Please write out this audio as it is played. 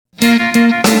You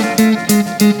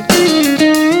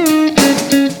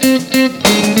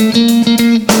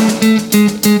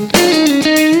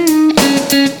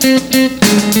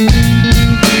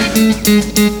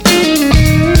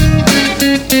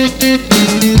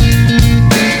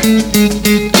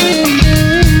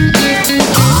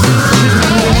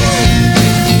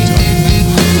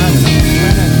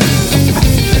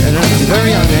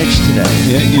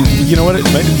know what? It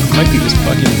might be this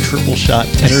fucking triple shot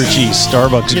energy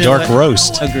Starbucks dark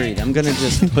roast. Agreed. I'm going to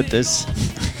just put this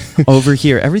over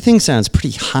here. Everything sounds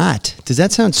pretty hot. Does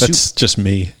that sound That's just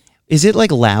me. Is it like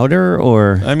louder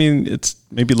or? I mean, it's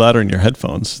maybe louder in your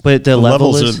headphones. But the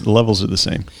levels are the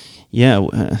same. Yeah.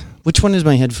 Which one is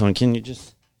my headphone? Can you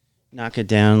just knock it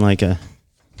down like a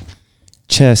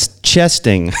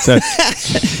chesting?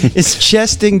 Is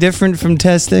chesting different from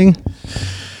testing?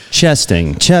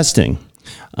 Chesting.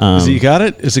 You got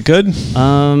it? Is it good?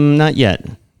 Not yet.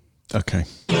 Okay.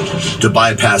 To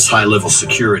bypass high-level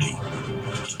security,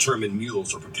 determined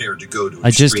mules are prepared to go to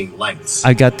extreme lengths.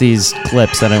 I got these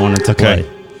clips that I wanted to play.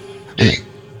 Hey,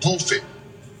 boofing.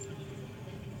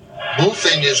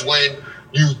 Boofing is when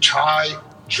you tie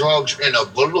drugs in a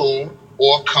balloon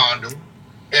or a condom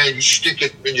and you stick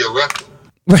it in your rectum.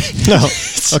 Right. No.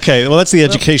 Okay. Well, that's the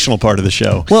educational part of the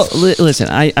show. Well, listen,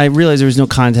 I realize there was no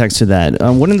context to that.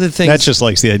 One of the things That just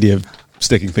likes the idea of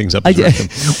sticking things up his rectum.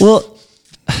 Well,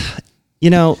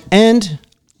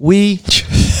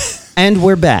 and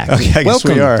we're back. Okay, I guess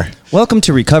we are. Welcome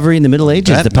to Recovery in the Middle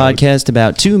Ages, podcast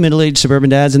about two middle-aged suburban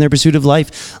dads and their pursuit of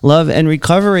life, love, and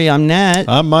recovery. I'm Nat.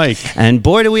 I'm Mike. And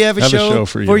boy, do we have a show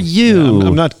for you. Yeah,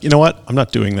 I'm not. You know what? I'm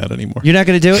not doing that anymore. You're not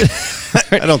going to do it?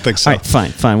 I don't think so. All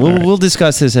right, fine. We'll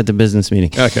discuss this at the business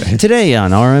meeting. Okay. Today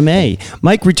on RMA,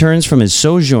 Mike returns from his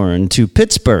sojourn to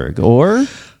Pittsburgh, or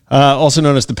also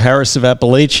known as the Paris of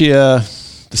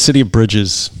Appalachia, the city of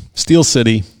bridges, Steel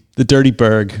City, the Dirty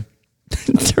Burg.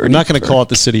 We're not going to call it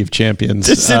the City of Champions.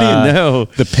 The city, no.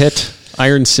 The Pit,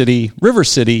 Iron City, River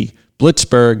City,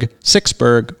 Blitzburg,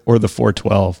 Sixburg, or the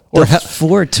 412. Or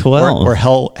 412. Or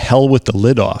hell with the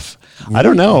lid off. I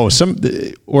don't know.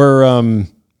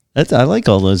 I like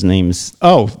all those names.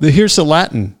 Oh, here's the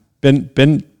Latin.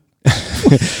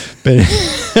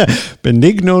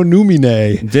 Benigno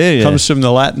numine comes from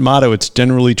the Latin motto. It's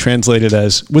generally translated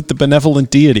as with the benevolent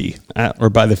deity or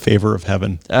by the favor of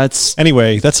heaven.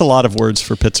 Anyway, that's a lot of words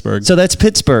for Pittsburgh. So that's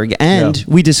Pittsburgh. And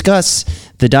we discuss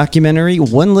the documentary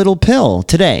One Little Pill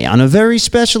today on a very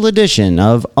special edition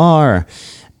of RMA.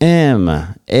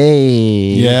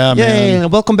 Yeah, man.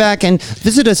 Welcome back and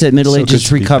visit us at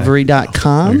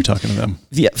middleagesrecovery.com. You're talking to them.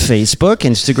 Via Facebook,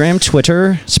 Instagram,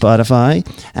 Twitter, Spotify,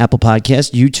 Apple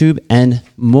Podcasts, YouTube, and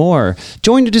more.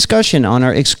 Join the discussion on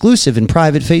our exclusive and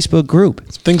private Facebook group.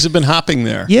 Things have been hopping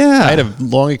there. Yeah. I had a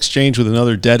long exchange with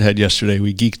another Deadhead yesterday.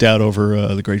 We geeked out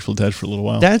over the Grateful Dead for a little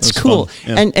while. That's cool.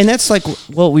 Yeah. And that's like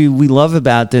what we love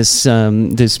about this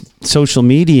this social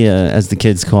media, as the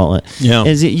kids call it,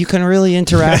 is that you can really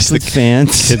interact with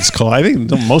fans. Kids call. I think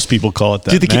most people call it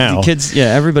that now. The kids,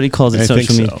 everybody calls it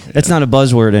social media. So, That's not a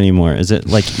buzzword anymore, is it?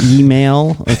 Like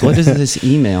email? Like what is this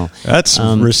email? That's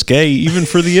risque even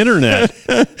for the internet.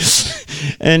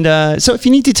 And so if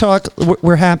you need to talk,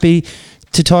 we're happy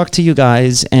to talk to you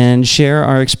guys and share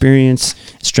our experience,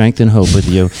 strength, and hope with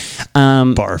you.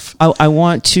 Barf. I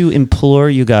want to implore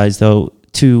you guys, though,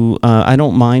 to I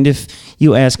don't mind if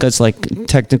you ask us like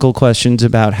technical questions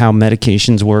about how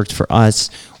medications worked for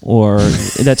us or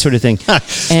that sort of thing.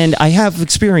 And I have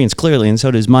experience clearly, and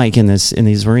so does Mike in this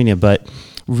arena. But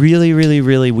really, really,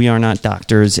 really, we are not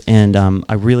doctors, and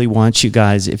I really want you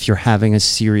guys, if you're having a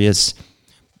serious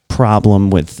problem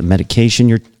with the medication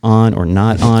you're on or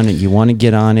not on, and you want to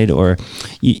get on it, or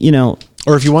you know.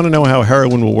 Or if you want to know how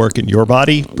heroin will work in your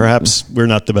body, perhaps we're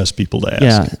not the best people to ask.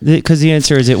 Yeah, because the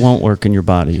answer is it won't work in your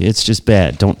body. It's just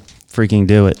bad. Don't freaking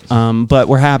do it. But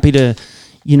we're happy to,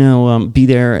 be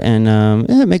there, and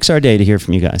it makes our day to hear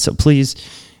from you guys. So please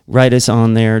write us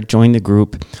on there. Join the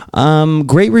group.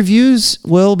 Great reviews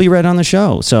will be read on the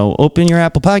show. So open your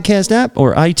Apple Podcast app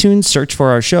or iTunes, search for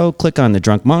our show, click on The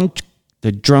Drunk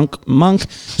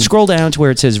Monk, scroll down to where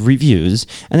it says reviews,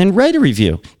 and then write a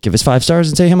review. Give us 5 stars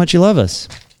and say how much you love us.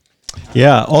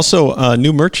 Yeah. Also,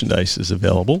 new merchandise is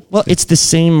available. Well, it's the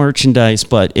same merchandise,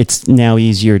 but it's now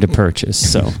easier to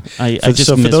purchase. So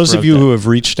for those of you who have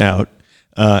reached out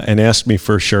and asked me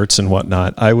for shirts and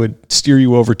whatnot, I would steer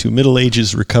you over to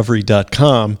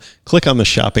middleagesrecovery.com, click on the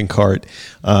shopping cart,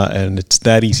 and it's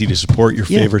that easy to support your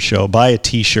favorite show. Buy a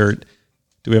T-shirt.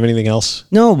 Do we have anything else?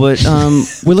 No, but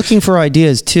we're looking for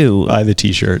ideas too. Buy the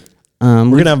T-shirt. We're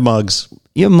going to have mugs.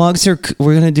 Yeah, mugs are.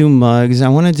 We're gonna do mugs. I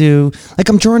want to do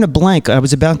I'm drawing a blank. I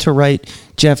was about to write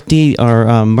Jeff D,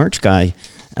 our merch guy,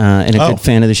 and a good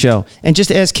fan of the show, and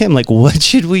just ask him what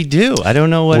should we do? I don't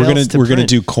know what we're gonna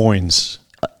do coins.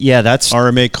 Yeah, that's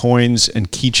RMA coins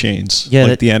and keychains.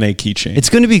 Yeah, the NA keychain. It's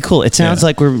going to be cool. It sounds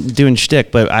like we're doing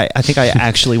shtick, but I think I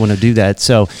actually want to do that.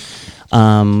 So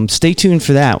stay tuned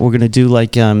for that. We're going to do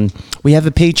we have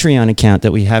a Patreon account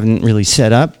that we haven't really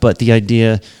set up, but the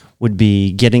idea would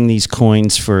be getting these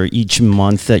coins for each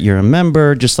month that you're a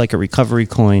member, just like a recovery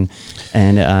coin.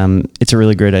 And it's a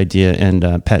really great idea and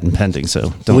patent pending.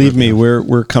 So believe me,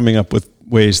 we're coming up with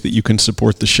ways that you can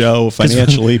support the show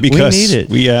financially because we need it.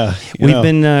 We've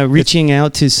been reaching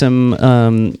out to some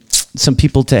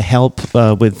people to help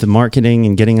with the marketing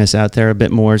and getting us out there a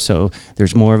bit more. So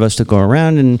there's more of us to go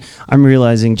around, and I'm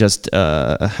realizing just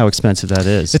how expensive that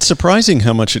is. It's surprising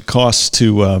how much it costs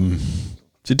to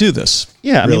do this.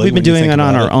 Yeah, really, we've been doing it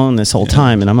on our own this whole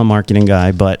time, and I'm a marketing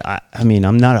guy, but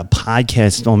I'm not a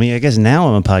podcast. I guess now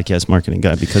I'm a podcast marketing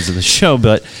guy because of the show,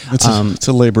 but it's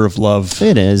a labor of love.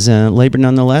 It is labor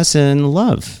nonetheless, and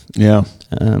love. Yeah.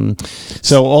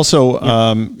 So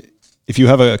also, if you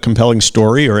have a compelling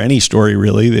story or any story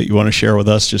really that you want to share with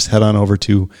us, just head on over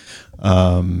to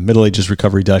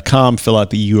middleagesrecovery.com, fill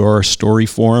out the Your Story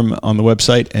form on the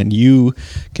website, and you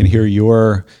can hear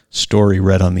your story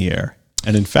read on the air.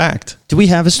 And in fact, do we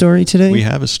have a story today? We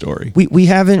have a story. We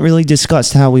haven't really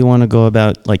discussed how we want to go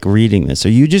about reading this. Are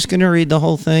you just going to read the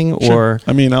whole thing, or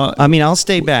I'll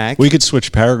stay back. We could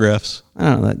switch paragraphs. I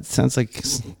don't know. That sounds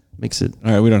makes it.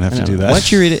 All right, we don't have to do that. Why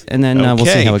don't you read it, and then we'll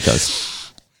see how it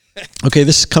goes. Okay,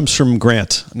 this comes from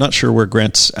Grant. I'm not sure where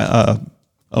Grant's. I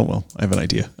have an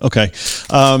idea. Okay,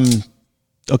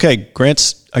 okay,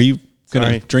 Grant's. Are you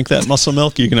going to drink that muscle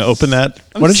milk? Are you going to open that?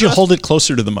 Why don't you hold it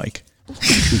closer to the mic?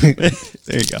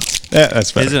 There you go.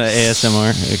 That's better. Isn't it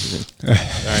ASMR?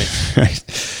 All right.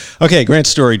 Okay, Grant's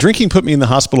story. Drinking put me in the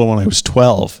hospital when I was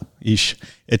 12. Eesh.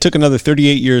 It took another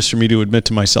 38 years for me to admit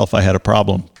to myself I had a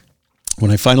problem.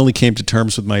 When I finally came to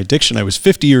terms with my addiction, I was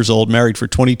 50 years old, married for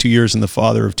 22 years, and the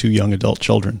father of 2 young adult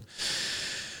children.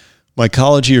 My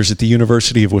college years at the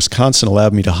University of Wisconsin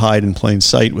allowed me to hide in plain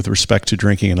sight with respect to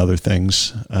drinking and other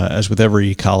things. As with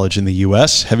every college in the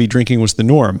U.S., heavy drinking was the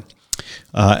norm.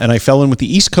 And I fell in with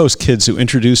the East Coast kids who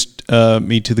introduced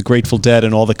me to the Grateful Dead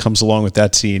and all that comes along with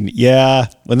that scene. Yeah,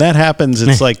 when that happens,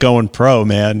 it's like going pro,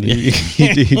 man. You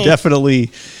definitely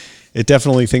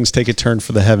things take a turn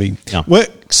for the heavy. Yeah.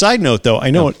 Side note, though,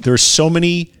 I know there are so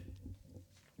many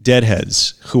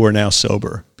deadheads who are now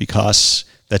sober because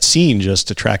that scene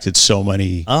just attracted so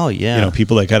many. Oh yeah,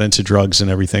 people that got into drugs and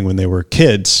everything when they were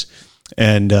kids,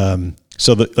 and.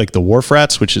 So the Wharf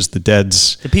Rats, which is the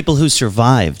Dead's... The people who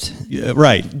survived. Yeah,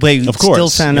 right. They of course, still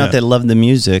found out they loved the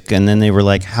music, and then they were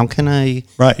like, how can I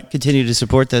continue to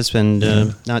support this and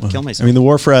not kill myself? I mean, the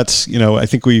Wharf Rats, I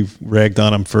think we ragged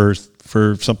on them for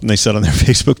something they said on their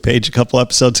Facebook page a couple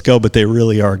episodes ago, but they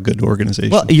really are a good organization.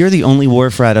 Well, you're the only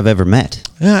Wharf Rat I've ever met.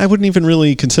 Yeah, I wouldn't even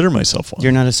really consider myself one.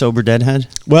 You're not a sober deadhead?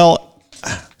 Well,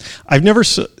 I've never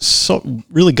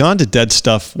really gone to dead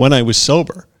stuff when I was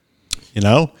sober,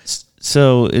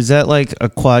 So is that like a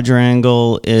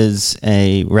quadrangle is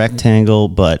a rectangle,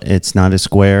 but it's not a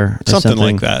square? Or something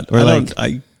like that. Or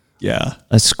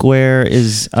a square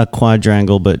is a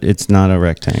quadrangle, but it's not a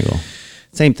rectangle.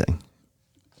 Same thing.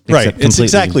 Right. It's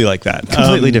exactly like that.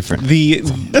 Completely different.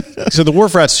 So the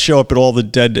Wharf Rats show up at all the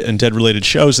dead and dead-related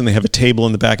shows, and they have a table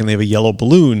in the back, and they have a yellow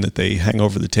balloon that they hang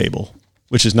over the table,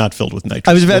 which is not filled with nitrous.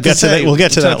 I was about to say, we'll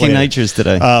get to that later. Nitrous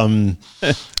today.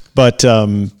 But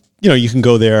you can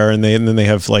go there, and then they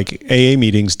have like AA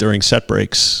meetings during set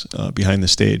breaks behind the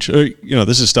stage. Or,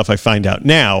 this is stuff I find out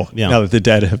now that the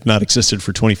Dead have not existed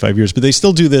for 25 years. But they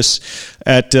still do this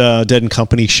at Dead and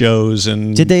Company shows.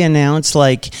 And did they announce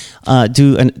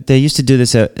they used to do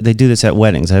this? They do this at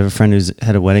weddings. I have a friend who's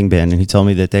had a wedding band, and he told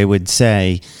me that they would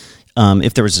say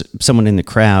if there was someone in the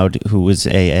crowd who was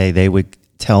AA, they would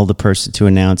tell the person to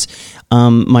announce,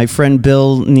 my friend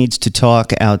Bill needs to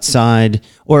talk outside,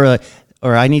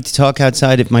 or I need to talk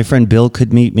outside. If my friend Bill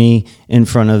could meet me in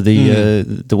front of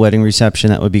the wedding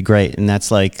reception, that would be great. And that's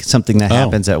like something that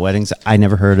happens at weddings. I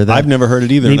never heard of that. I've never heard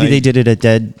it either. Maybe they did it at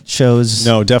Dead shows.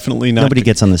 No, definitely not. Nobody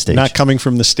gets on the stage. Not coming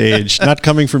from the stage. Not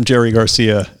coming from Jerry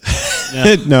Garcia.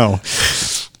 No,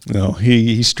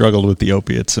 he struggled with the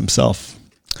opiates himself.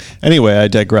 Anyway, I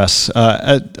digress.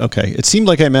 Okay, it seemed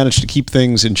like I managed to keep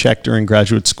things in check during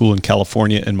graduate school in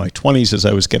California in my 20s as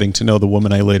I was getting to know the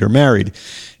woman I later married.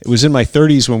 It was in my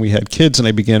 30s when we had kids and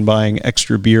I began buying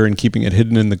extra beer and keeping it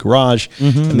hidden in the garage,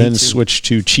 and then switched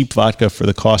to cheap vodka for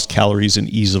the cost, calories, and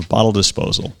ease of bottle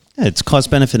disposal. Yeah, it's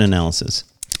cost-benefit analysis.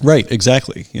 Right,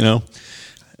 exactly.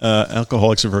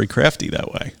 Alcoholics are very crafty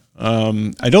that way.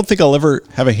 I don't think I'll ever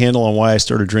have a handle on why I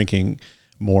started drinking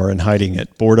more and hiding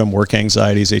it. Boredom, work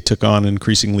anxieties, they took on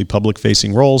increasingly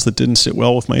public-facing roles that didn't sit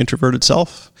well with my introverted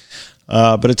self.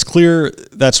 But it's clear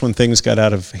that's when things got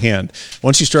out of hand.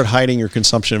 Once you start hiding your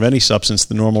consumption of any substance,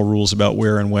 the normal rules about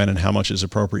where and when and how much is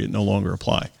appropriate no longer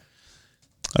apply.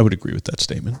 I would agree with that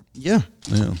statement. Yeah.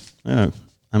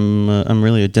 I'm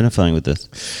really identifying with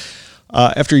this.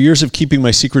 After years of keeping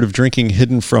my secret of drinking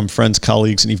hidden from friends,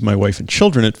 colleagues, and even my wife and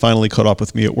children, it finally caught up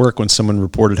with me at work when someone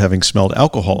reported having smelled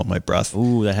alcohol in my breath.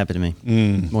 Ooh, that happened to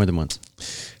me more than once.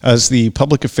 As the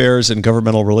public affairs and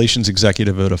governmental relations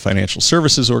executive at a financial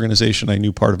services organization, I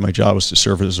knew part of my job was to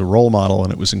serve as a role model,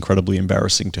 and it was incredibly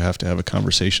embarrassing to have a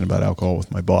conversation about alcohol with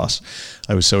my boss.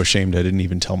 I was so ashamed I didn't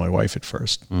even tell my wife at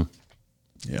first.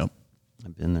 Yeah.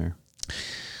 I've been there.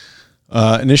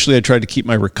 Initially, I tried to keep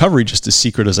my recovery just as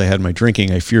secret as I had my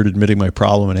drinking. I feared admitting my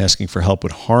problem and asking for help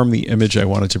would harm the image I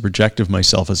wanted to project of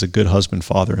myself as a good husband,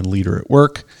 father, and leader at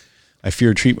work. I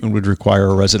feared treatment would require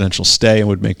a residential stay and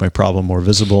would make my problem more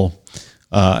visible.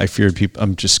 I feared people,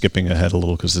 I'm just skipping ahead a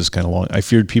little because this is kind of long. I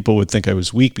feared people would think I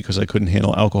was weak because I couldn't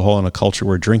handle alcohol in a culture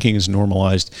where drinking is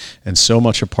normalized and so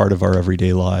much a part of our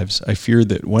everyday lives. I feared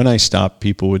that when I stopped,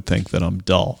 people would think that I'm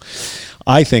dull.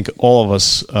 I think all of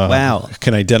us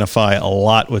can identify a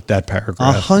lot with that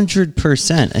paragraph.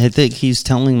 100%. I think he's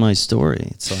telling my story.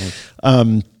 It's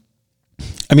like,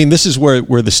 this is where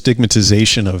the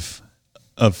stigmatization of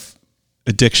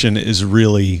addiction is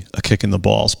really a kick in the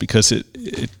balls, because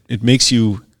it makes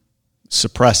you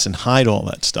suppress and hide all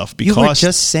that stuff. Because you were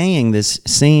just saying this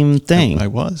same thing. I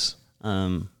was.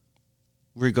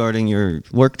 Regarding your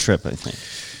work trip, I think.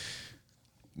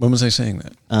 When was I saying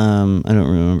that? I don't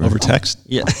remember. Over text?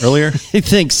 Yeah. Earlier? I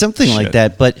think something like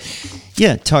that. But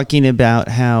yeah, talking about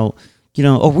how,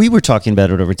 we were talking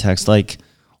about it over text. Like,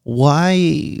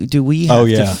 why do we have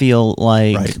to feel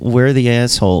like we're the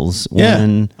assholes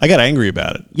when... I got angry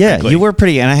about it. Yeah, frankly. You were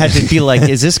pretty... And I had to be like,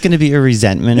 is this going to be a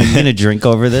resentment? Are you going to drink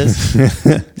over this?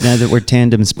 Now that we're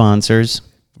tandem sponsors.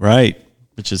 Right.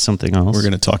 Which is something else. We're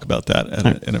going to talk about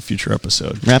that in a future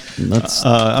episode.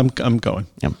 I'm going.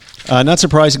 Yep. Not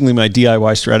surprisingly, my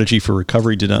DIY strategy for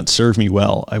recovery did not serve me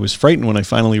well. I was frightened when I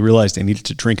finally realized I needed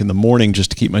to drink in the morning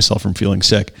just to keep myself from feeling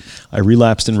sick. I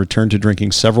relapsed and returned to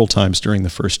drinking several times during the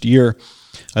first year.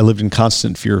 I lived in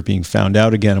constant fear of being found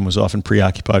out again and was often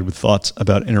preoccupied with thoughts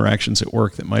about interactions at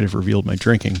work that might have revealed my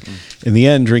drinking. In the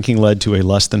end, drinking led to a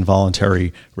less than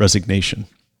voluntary resignation.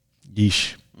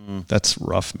 Yeesh. That's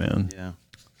rough, man. Yeah.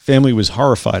 Family was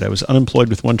horrified. I was unemployed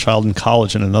with one child in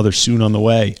college and another soon on the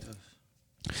way.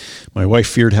 My wife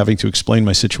feared having to explain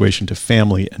my situation to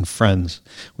family and friends.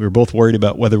 We were both worried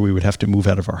about whether we would have to move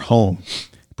out of our home.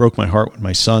 It broke my heart when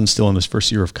my son, still in his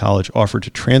first year of college, offered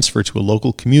to transfer to a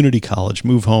local community college,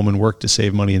 move home, and work to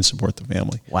save money and support the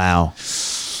family. Wow.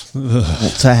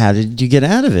 So how did you get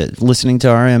out of it? Listening to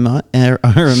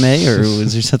RMA, or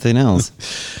was there something else?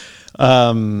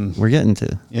 We're getting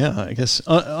to. Yeah, I guess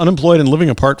unemployed and living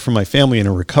apart from my family in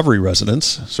a recovery residence,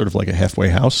 sort of like a halfway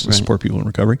house to support people in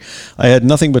recovery. I had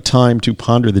nothing but time to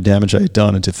ponder the damage I had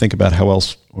done and to think about how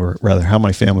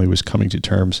my family was coming to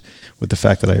terms with the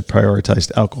fact that I had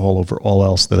prioritized alcohol over all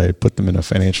else, that I had put them in a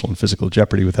financial and physical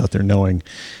jeopardy without their knowing,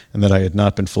 and that I had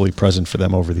not been fully present for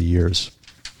them over the years.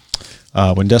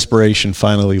 When desperation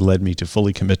finally led me to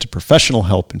fully commit to professional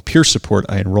help and peer support,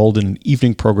 I enrolled in an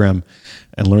evening program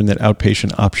and learned that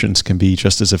outpatient options can be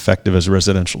just as effective as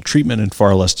residential treatment and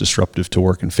far less disruptive to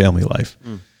work and family life.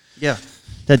 Yeah.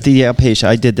 That the outpatient,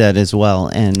 I did that as well.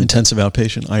 And intensive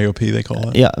outpatient, IOP, they call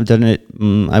it. Yeah, I've done it.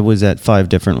 I was at 5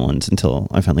 different ones until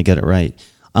I finally got it right.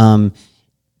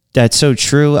 That's so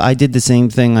true. I did the same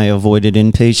thing. I avoided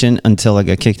inpatient until I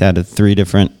got kicked out of 3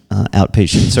 different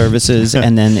outpatient services.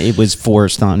 And then it was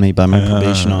forced on me by my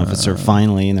probation officer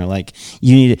finally. And they're like,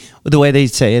 the way they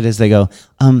say it is they go,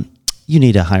 you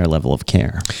need a higher level of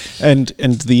care. And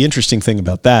the interesting thing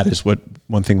about that is one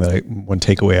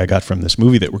takeaway I got from this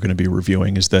movie that we're going to be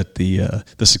reviewing is that the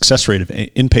success rate of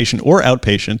inpatient or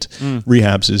outpatient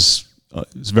rehabs is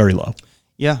very low.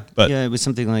 Yeah, it was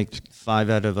something like 5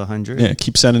 out of 100. Yeah,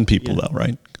 keep sending people though,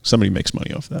 right? Somebody makes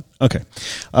money off that. Okay.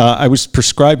 I was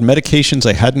prescribed medications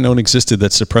I hadn't known existed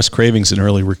that suppress cravings in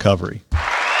early recovery.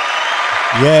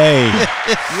 Yay.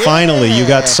 Finally, you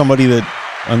got somebody that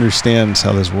understands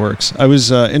how this works. I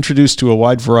was introduced to a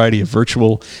wide variety of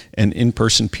virtual and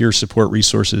in-person peer support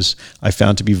resources I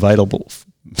found to be vitable.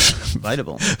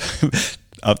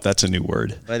 That's a new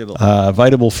word.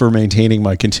 Vitable for maintaining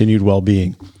my continued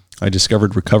well-being. I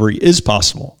discovered recovery is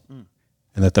possible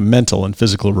and that the mental and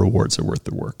physical rewards are worth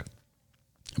the work.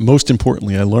 Most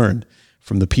importantly, I learned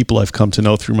from the people I've come to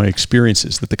know through my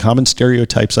experiences that the common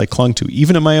stereotypes I clung to,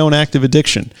 even in my own active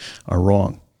addiction, are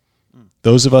wrong.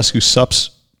 Those of us who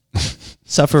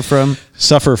suffer from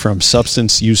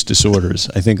substance use disorders,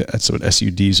 I think that's what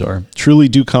SUDs are, truly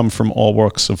do come from all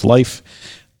walks of life.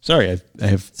 Sorry, I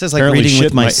have apparently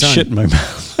shit in my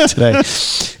mouth today.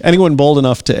 Anyone bold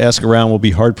enough to ask around will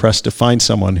be hard-pressed to find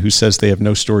someone who says they have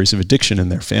no stories of addiction in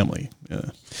their family.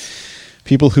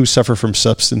 People who suffer from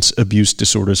substance abuse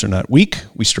disorders are not weak.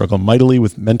 We struggle mightily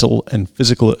with mental and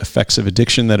physical effects of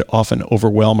addiction that often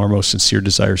overwhelm our most sincere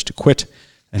desires to quit,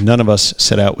 and none of us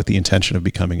set out with the intention of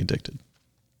becoming addicted.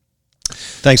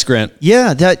 Thanks, Grant.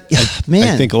 Yeah,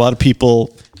 man. I think a lot of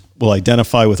people will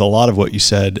identify with a lot of what you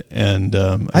said, and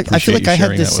I feel like I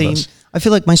had the same. I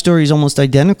feel like my story is almost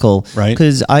identical, right?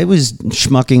 Because I was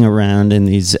schmucking around in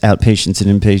these outpatients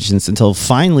and inpatients until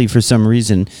finally, for some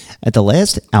reason, at the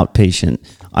last outpatient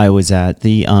I was at,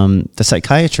 the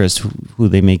psychiatrist who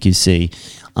they make you see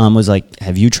was like,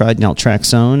 "Have you tried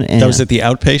naltrexone?" And that was at the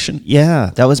outpatient.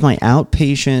 Yeah, that was my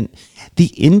outpatient. The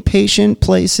inpatient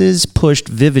places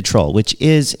pushed Vivitrol, which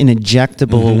is an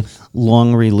injectable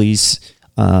long release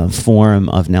form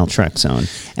of naltrexone,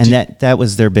 and that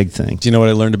was their big thing. Do you know what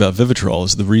I learned about Vivitrol?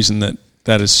 Is the reason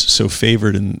that is so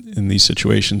favored in these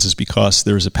situations is because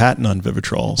there is a patent on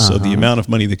Vivitrol. So the amount of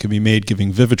money that could be made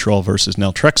giving Vivitrol versus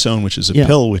naltrexone, which is a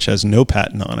pill which has no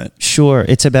patent on it. Sure,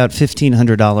 it's about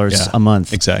 $1,500 a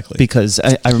month. Exactly. Because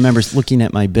I remember looking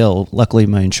at my bill. Luckily,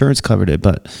 my insurance covered it,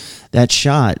 but that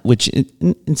shot, which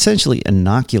essentially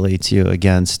inoculates you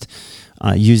against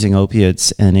using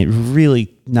opiates, and it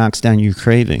really knocks down your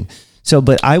craving. So,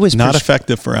 but I was not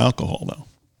effective for alcohol, though.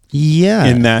 Yeah,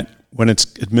 in that when it's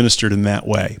administered in that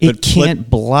way, it can't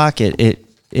block it.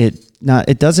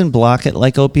 It doesn't block it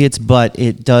like opiates, but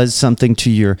it does something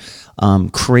to your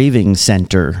craving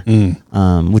center,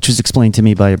 which was explained to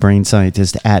me by a brain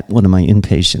scientist at one of my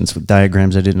inpatients with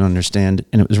diagrams I didn't understand,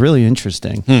 and it was really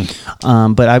interesting.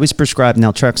 But I was prescribed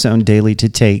naltrexone daily to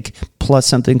take, plus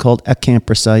something called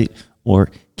acamprosite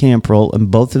or Camprol, and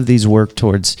both of these work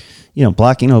towards,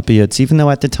 blocking opiates, even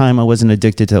though at the time I wasn't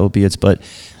addicted to opiates, but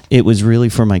it was really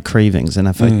for my cravings. And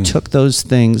if I took those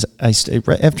things,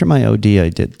 after my OD,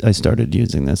 I started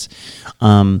using this.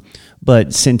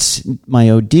 But since my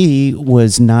OD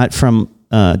was not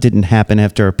didn't happen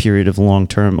after a period of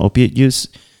long-term opiate use,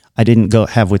 I didn't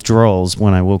have withdrawals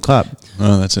when I woke up.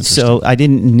 Oh, that's interesting. So I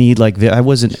didn't need I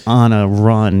wasn't on a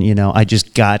run, I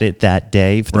just got it that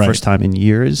day for the first time in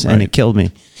years, and it killed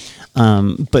me.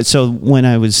 But so when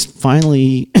I was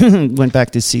finally went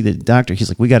back to see the doctor, he's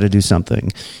like, "We got to do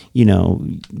something.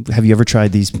 Have you ever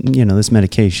tried these, this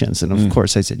medications?" And of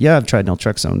course I said, "Yeah, I've tried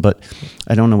naltrexone, but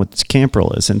I don't know what this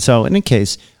Camprol is." And so in any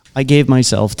case, I gave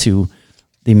myself to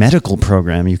the medical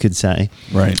program, you could say.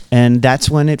 Right. And that's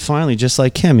when it finally, just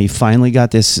like him, he finally got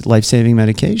this life-saving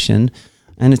medication.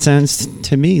 And it sounds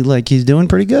to me like he's doing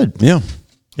pretty good. Yeah.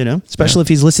 Especially if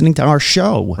he's listening to our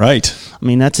show. Right. I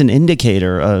mean, that's an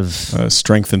indicator of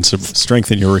strengthen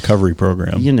your recovery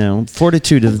program.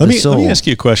 Fortitude of the soul. Let me ask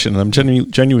you a question. I'm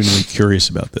genuinely curious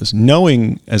about this.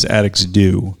 Knowing, as addicts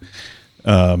do,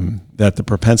 that the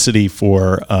propensity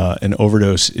for an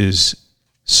overdose is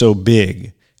so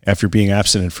big after being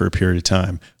abstinent for a period of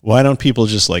time, why don't people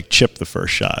just chip the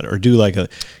first shot or do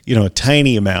a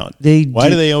tiny amount? Why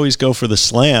do they always go for the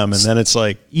slam and then it's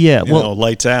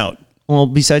lights out? Well,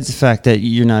 besides the fact that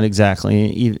you're not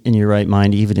exactly in your right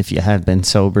mind, even if you have been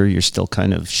sober, you're still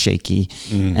kind of shaky.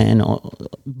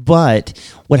 But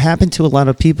what happened to a lot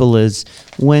of people is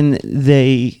when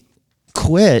they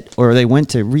quit or they went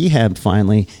to rehab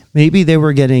finally, maybe they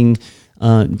were getting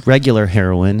regular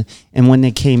heroin, and when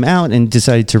they came out and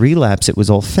decided to relapse, it was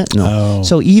all fentanyl.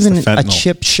 So even a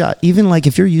chip shot, even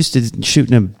if you're used to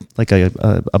shooting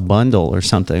a bundle or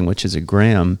something, which is a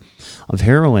gram of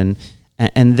heroin,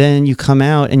 and then you come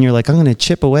out and you're like, I'm going to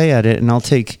chip away at it, and I'll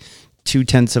take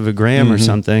 0.2 of a gram or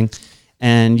something,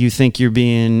 and you think you're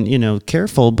being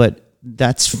careful, but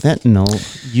that's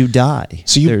fentanyl. You die.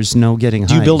 So there's no getting high.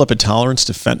 Do you build up a tolerance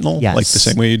to fentanyl? Yes. Like the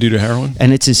same way you do to heroin?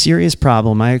 And it's a serious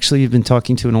problem. I actually have been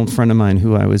talking to an old friend of mine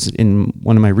who I was in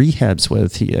one of my rehabs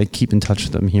with. I keep in touch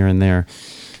with him here and there.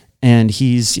 And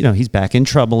he's back in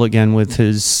trouble again with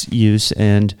his use.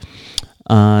 And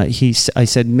I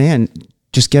said, man,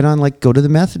 just get on, go to the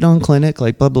methadone clinic,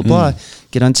 blah, blah, blah.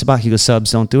 Get on Suboxone. He goes,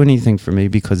 subs don't do anything for me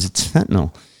because it's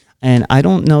fentanyl. And I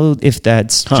don't know if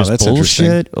that's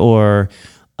bullshit or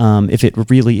if it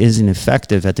really isn't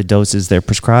effective at the doses they're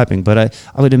prescribing. But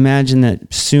I would imagine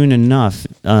that soon enough,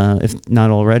 if not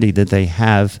already, that they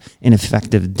have an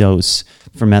effective dose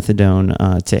for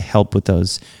methadone to help with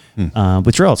those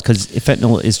withdrawals because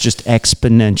fentanyl is just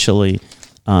exponentially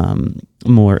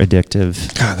more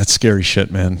addictive. God, that's scary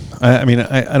shit, man. I mean,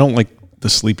 I don't like the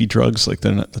sleepy drugs. Like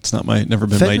that's not never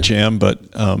been my jam. But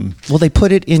well, they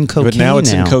put it in cocaine. But now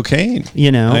it's in cocaine.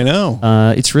 You know, I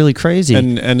know. It's really crazy.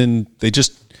 And they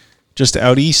just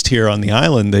out east here on the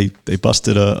island, they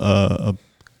busted a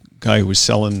guy who was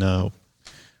selling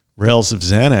rails of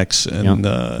Xanax,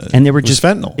 and they were just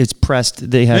fentanyl. It's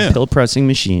pressed. They had pill pressing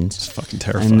machines. It's fucking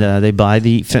terrifying. And they buy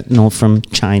the fentanyl from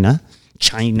China,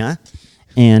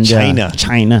 and China.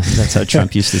 That's how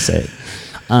Trump used to say it.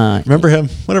 Remember him?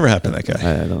 Whatever happened to that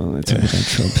guy? I don't know.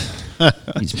 That's Trump.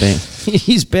 He's banned.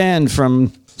 He's banned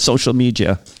from social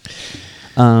media.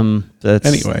 That's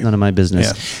anyway, none of my business.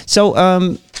 Yeah.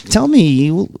 So, tell me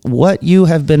what you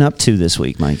have been up to this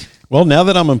week, Mike. Well, now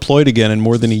that I'm employed again and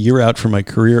more than a year out from my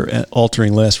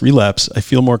career-altering last relapse, I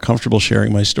feel more comfortable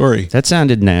sharing my story. That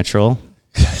sounded natural.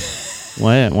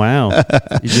 Wow.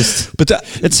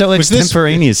 It's so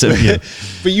extemporaneous of you.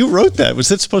 But you wrote that. Was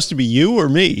that supposed to be you or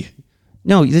me?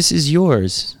 No, this is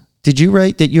yours. Did you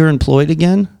write that you're employed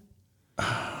again?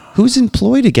 Who's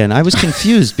employed again? I was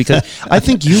confused because I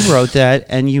think you wrote that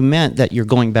and you meant that you're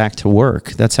going back to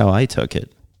work. That's how I took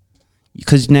it.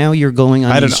 Because now you're going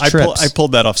on these trips. I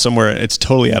pulled that off somewhere. It's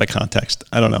totally out of context.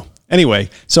 I don't know. Anyway,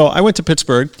 so I went to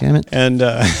Pittsburgh. Damn it. And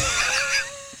I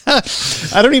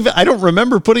don't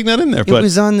remember putting that in there. But it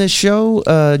was on the show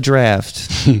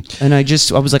draft. And I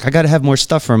was like, I got to have more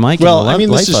stuff for Mike. Well, I mean,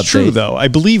 this is true, though. I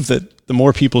believe that the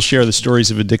more people share the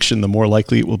stories of addiction, the more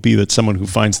likely it will be that someone who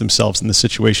finds themselves in the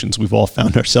situations we've all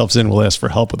found ourselves in will ask for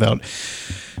help without...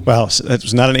 Wow, so that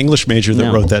was not an English major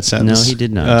that wrote that sentence. No, he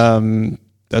did not.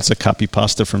 That's a copy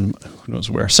pasta from who knows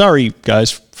where. Sorry,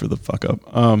 guys, for the fuck up.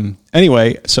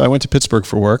 Anyway, so I went to Pittsburgh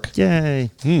for work. Yay.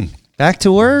 Back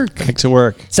to work. Back to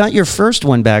work. It's not your first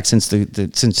one back since the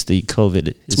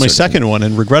COVID. It's my second one,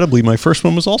 and regrettably, my first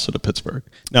one was also to Pittsburgh.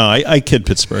 No, I kid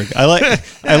Pittsburgh.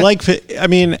 I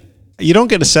mean, you don't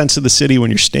get a sense of the city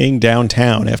when you're staying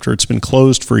downtown after it's been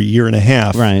closed for a year and a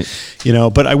half. Right. You know,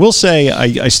 but I will say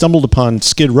I stumbled upon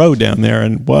Skid Row down there,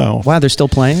 and wow. Wow, they're still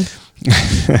playing?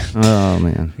 Oh,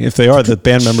 man. If they are, the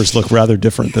band members look rather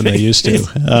different than they used to.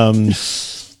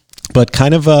 But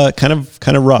kind of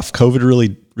rough.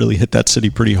 COVID really hit that city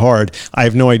pretty hard. I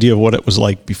have no idea what it was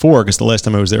like before because the last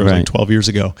time I was there was like 12 years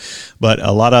ago. But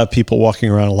a lot of people walking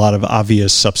around, a lot of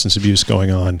obvious substance abuse going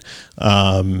on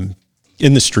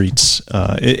in the streets.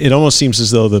 It almost seems as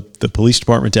though the police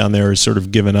department down there is sort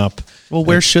of given up. Well,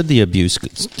 where should the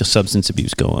substance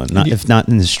abuse go on? If not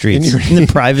in the streets, in the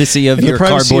privacy of your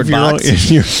cardboard box.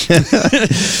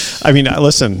 I mean,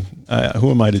 listen,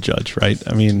 who am I to judge, right?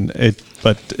 I mean, it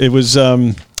was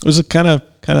a kind of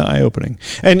eye-opening.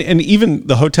 And even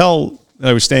the hotel that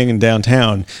I was staying in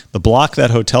downtown, the block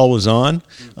that hotel was on,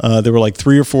 there were like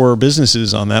 3 or 4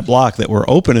 businesses on that block that were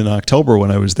open in October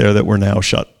when I was there that were now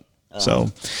shut.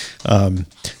 So,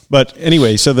 but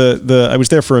anyway, so I was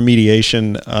there for a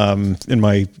mediation in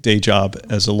my day job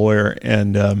as a lawyer,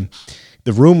 and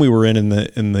the room we were in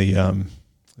the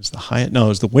was the Hyatt? No, it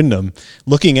was the Wyndham,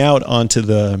 looking out onto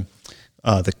the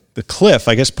cliff.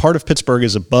 I guess part of Pittsburgh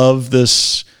is above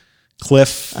this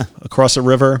cliff across a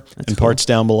river, and parts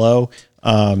down below.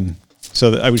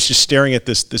 So I was just staring at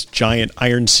this giant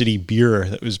Iron City beer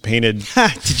that was painted.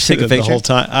 Did you take a picture the whole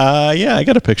time? Yeah, I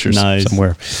got a picture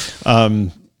somewhere.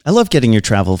 I love getting your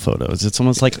travel photos. It's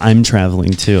almost like I'm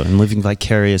traveling too. I'm living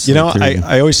vicariously. You know,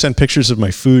 I always send pictures of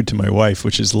my food to my wife,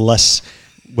 which is less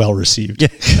well received.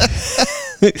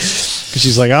 Because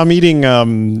she's like, I'm eating,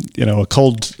 a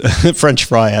cold French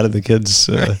fry out of the kids'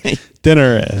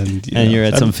 dinner, and you're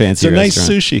at some fancy restaurant. Nice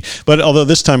sushi. But although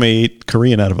this time I ate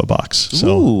Korean out of a box,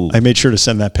 so I made sure to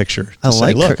send that picture.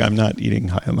 Look, I'm not eating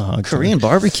high on the hog. Korean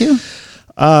barbecue.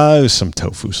 It was some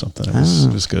tofu something.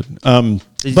 It was good.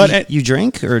 You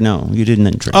drank or no? You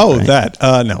didn't drink. Oh, right? that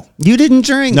no. You didn't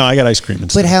drink. No, I got ice cream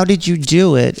instead. But how did you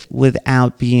do it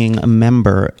without being a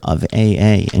member of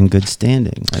AA in good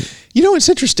standing? You know, it's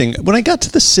interesting. When I got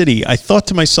to the city, I thought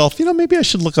to myself, maybe I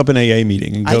should look up an AA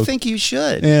meeting and go. I think you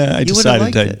should. Yeah, I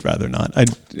decided I'd rather not.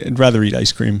 I'd rather eat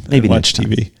ice cream and watch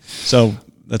TV. So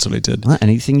that's what I did. Well,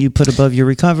 anything you put above your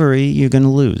recovery, you're going to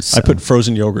lose. So. I put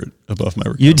frozen yogurt above my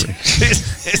recovery. You did.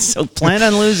 So plan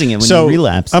on losing it when you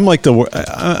relapse. I'm like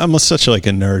I'm such like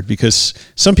a nerd because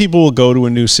some people will go to a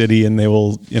new city and they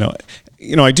will,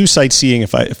 I do sightseeing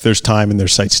if there's time and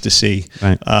there's sights to see.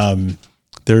 Right.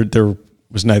 There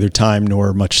was neither time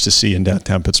nor much to see in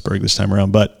downtown Pittsburgh this time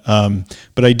around, but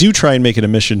I do try and make it a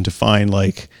mission to find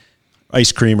like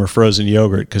ice cream or frozen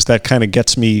yogurt because that kind of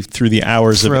gets me through the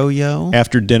hours of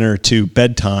after dinner to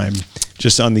bedtime.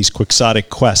 just on these quixotic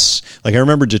quests. Like I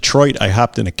remember Detroit, I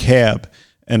hopped in a cab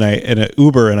and in an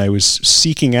Uber, and I was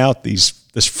seeking out this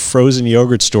frozen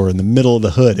yogurt store in the middle of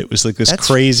the hood. It was like this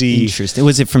crazy. Interesting.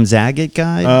 Was it from Zagat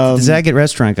Guide? The Zagat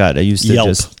Restaurant Guide. I used to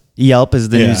Yelp is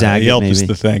the new Zagat. Yelp maybe. is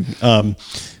the thing.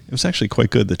 It was actually quite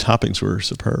good. The toppings were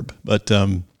superb, but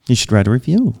you should write a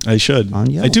review. I should. On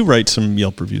Yelp. I do write some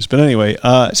Yelp reviews, but anyway.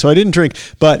 So I didn't drink,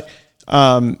 but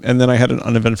and then I had an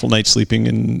uneventful night sleeping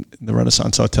in the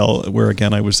Renaissance Hotel, where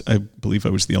again I believe I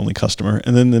was the only customer.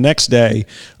 And then the next day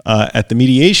at the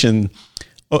mediation,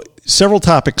 several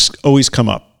topics always come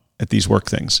up at these work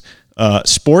things.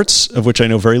 Sports, of which I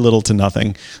know very little to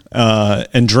nothing,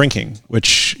 and drinking,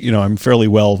 which, I'm fairly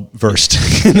well versed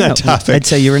in that topic. I'd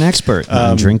say you're an expert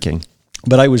in drinking.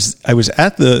 But I was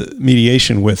at the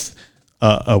mediation with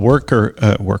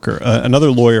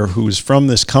another lawyer who was from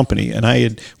this company,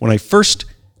 and when I first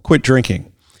quit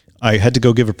drinking, I had to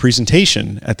go give a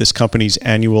presentation at this company's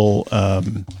annual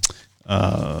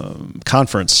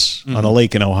conference on a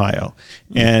lake in Ohio,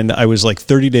 and I was like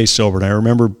 30 days sober, and I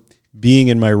remember being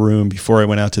in my room before I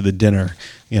went out to the dinner,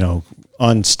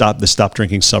 on the stop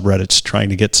drinking subreddits, trying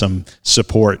to get some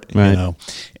support, and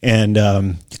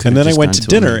then I went to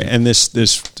dinner, and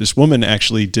this woman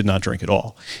actually did not drink at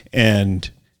all, and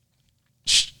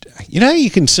you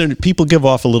can people give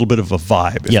off a little bit of a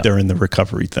vibe if they're in the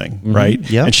recovery thing, right?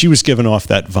 Yeah. And she was giving off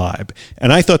that vibe,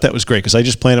 and I thought that was great because I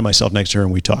just planted myself next to her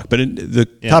and we talked, but the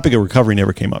topic of recovery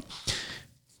never came up.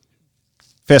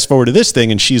 Fast forward to this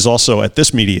thing, and she's also at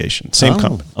this mediation, same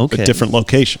company, but different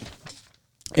location.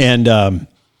 And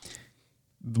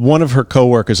one of her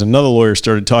coworkers, another lawyer,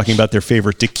 started talking about their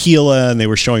favorite tequila, and they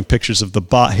were showing pictures of the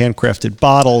handcrafted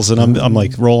bottles. And I'm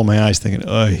like rolling my eyes, thinking,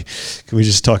 "Can we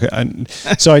just talk?"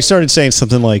 So I started saying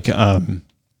something like, "I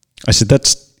said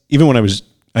that's even when I was."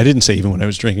 I didn't say even when I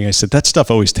was drinking. I said that stuff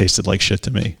always tasted like shit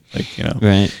to me,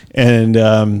 Right. And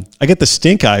I get the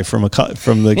stink eye from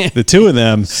the two of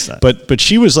them, but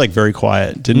she was like very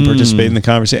quiet, didn't participate in the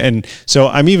conversation, and so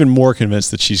I'm even more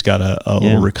convinced that she's got a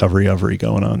little recovery ovary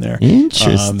going on there.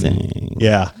 Interesting.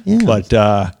 But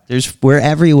we're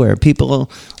everywhere. People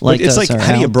like it's us like are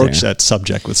how do you out broach there. that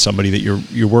subject with somebody that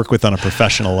you work with on a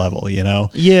professional level?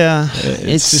 Yeah,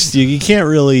 it's just you can't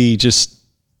really just.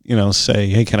 Say,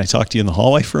 hey, can I talk to you in the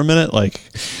hallway for a minute? Like,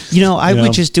 I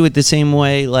would just do it the same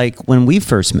way, like when we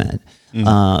first met,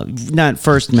 not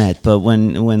first met, but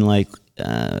when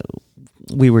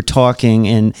we were talking,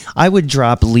 and I would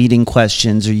drop leading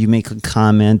questions, or you make a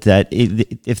comment that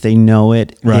if they know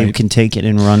it, they can take it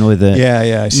and run with it.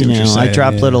 Yeah, I see what you're saying. I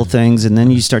drop little things, and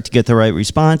then you start to get the right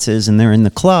responses, and they're in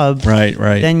the club. Right.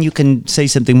 Then you can say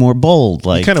something more bold,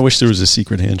 like, I kind of wish there was a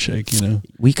secret handshake.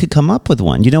 We could come up with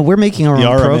one. We're making our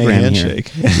own program handshake.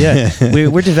 Here. Yeah,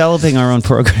 we're developing our own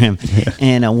program,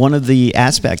 and one of the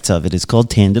aspects of it is called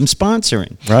tandem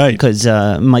sponsoring. Right. Because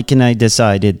Mike and I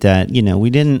decided that we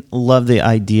didn't love the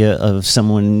idea of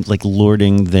someone like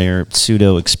lording their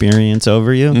pseudo experience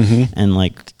over you and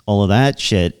like all of that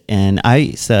shit. And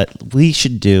I thought we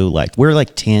should do we're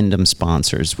like tandem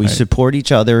sponsors. We support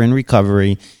each other in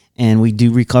recovery, and we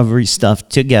do recovery stuff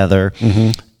together.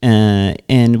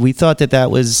 And we thought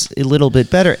that was a little bit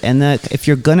better. And that if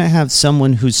you're going to have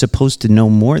someone who's supposed to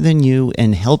know more than you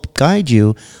and help guide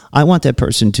you, I want that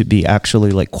person to be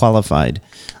actually like qualified,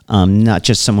 not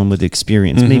just someone with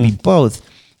experience, maybe both.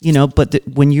 But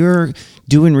when you're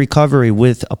doing recovery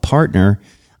with a partner,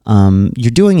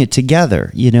 you're doing it together.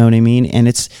 You know what I mean? And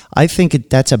I think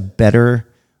that's a better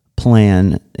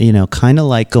plan, kind of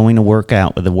like going to work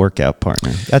out with a workout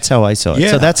partner. That's how I saw it. Yeah.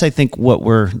 So that's, I think, what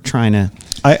we're trying to.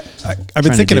 I've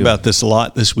been thinking about this a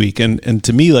lot this week, and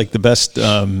to me, like the best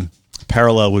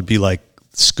parallel would be like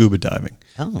scuba diving.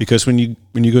 Because when you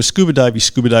go scuba dive, you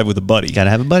scuba dive with a buddy. You got to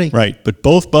have a buddy. Right. But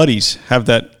both buddies have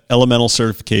that elemental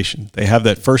certification. They have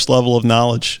that first level of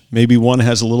knowledge. Maybe one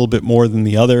has a little bit more than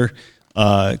the other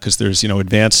because there's,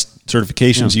 advanced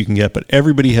certifications you can get. But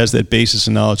everybody has that basis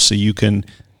of knowledge so you can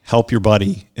help your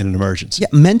buddy in an emergency. Yeah,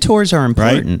 mentors are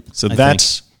important. Right? So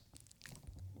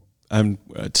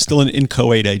it's still an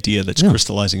inchoate idea that's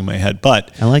crystallizing in my head.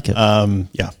 But I like it.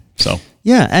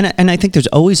 Yeah, and I think there's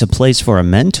always a place for a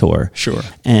mentor. Sure.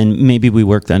 And maybe we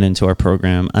work that into our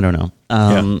program. I don't know.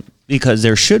 Because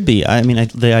there should be. I mean,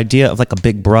 the idea of like a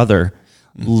big brother,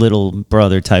 little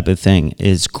brother type of thing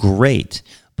is great.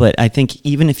 But I think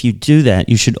even if you do that,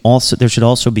 there should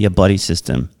also be a buddy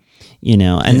system.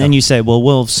 And then you say,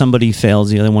 well, if somebody fails,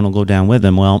 the other one will go down with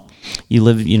them. Well,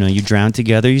 you drown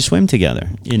together, you swim together,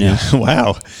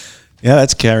 Wow. Yeah,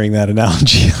 that's carrying that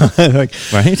analogy.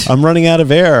 Right? I'm running out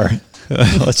of air. All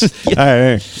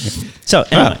right. So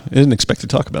anyway. I didn't expect to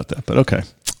talk about that, but okay.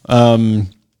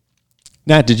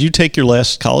 Nat, did you take your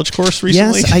last college course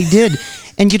recently? Yes, I did.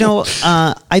 And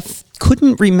I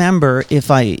couldn't remember if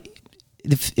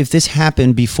this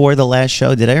happened before the last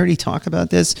show. Did I already talk about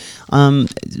this?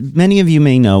 Many of you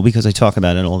may know because I talk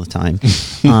about it all the time.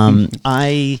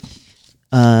 I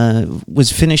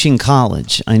was finishing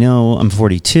college. I know I'm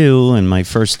 42, and my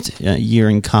first year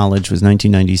in college was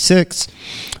 1996.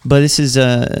 But this is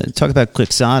talk about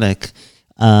Quixotic.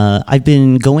 I've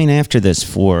been going after this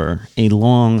for a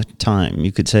long time.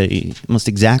 You could say almost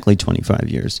exactly 25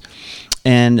 years.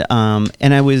 And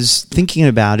I was thinking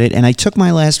about it, and I took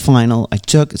my last final.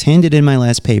 Handed in my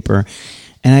last paper,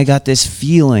 and I got this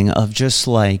feeling of just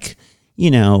like,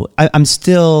 I'm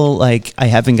still like, I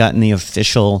haven't gotten the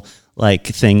official like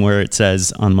thing where it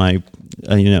says on my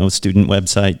student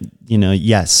website,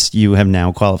 yes, you have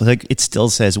now qualified. Like, it still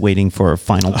says waiting for a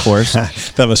final course.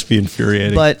 That must be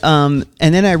infuriating. But and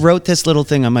then I wrote this little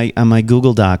thing on my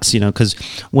Google Docs, because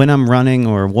when I'm running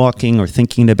or walking or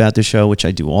thinking about the show, which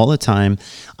I do all the time,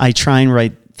 I try and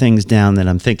write things down that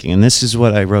I'm thinking. And this is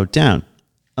what I wrote down.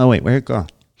 Oh wait, where'd it go?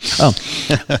 Oh,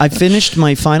 I finished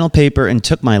my final paper and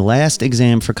took my last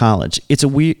exam for college. It's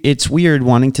weird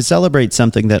wanting to celebrate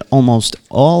something that almost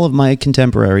all of my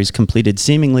contemporaries completed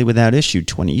seemingly without issue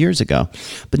 20 years ago.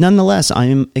 But nonetheless, I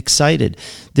am excited.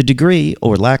 The degree,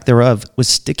 or lack thereof, was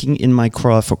sticking in my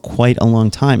craw for quite a long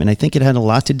time, and I think it had a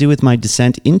lot to do with my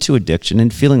descent into addiction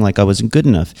and feeling like I wasn't good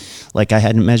enough, like I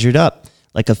hadn't measured up.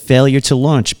 Like a failure to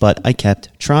launch, but I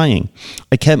kept trying.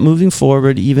 I kept moving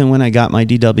forward even when I got my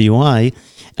DWI,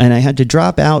 and I had to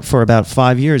drop out for about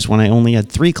 5 years when I only had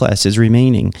 3 classes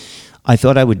remaining. I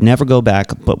thought I would never go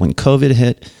back, but when COVID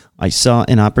hit, I saw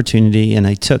an opportunity, and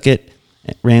I took it,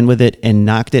 ran with it, and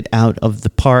knocked it out of the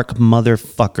park,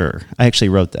 motherfucker. I actually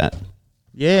wrote that.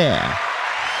 Yeah.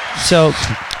 So,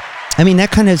 I mean,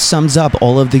 that kind of sums up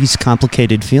all of these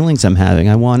complicated feelings I'm having.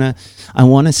 I want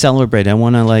to celebrate. I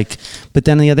want to but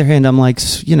then on the other hand, I'm like,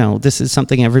 this is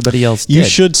something everybody else did. You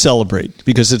should celebrate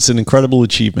because it's an incredible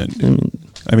achievement.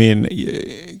 I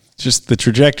mean, just the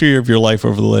trajectory of your life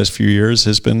over the last few years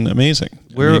has been amazing.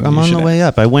 I'm on the way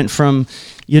up. I went from,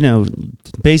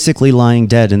 basically lying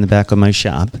dead in the back of my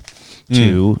shop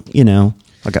to,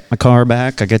 I got my car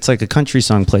back. I get like a country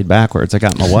song played backwards. I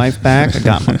got my wife back. I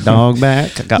got my dog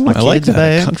back. I got my kids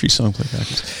back. A country song played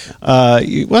backwards.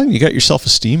 You got your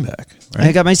self-esteem back. Right?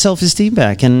 I got my self-esteem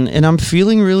back, and I'm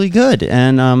feeling really good.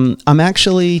 And I'm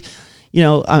actually,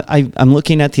 I'm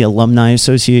looking at the Alumni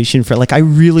Association for I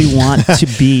really want to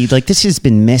be this has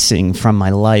been missing from my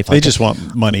life. They just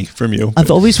want money from you. I've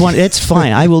always wanted. It's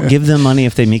fine. I will give them money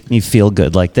if they make me feel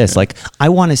good like this. Yeah. I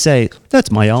want to say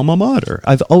that's my alma mater.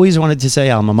 I've always wanted to say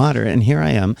alma mater, and here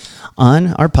I am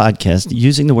on our podcast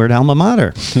using the word alma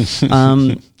mater.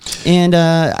 And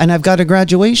I've got a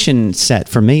graduation set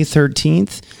for May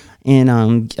 13th. And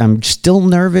I'm still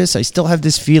nervous. I still have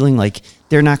this feeling like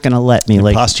they're not going to let me.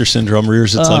 Imposter syndrome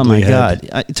rears its ugly head.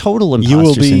 God, total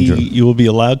imposter syndrome. You will be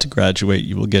allowed to graduate.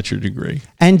 You will get your degree.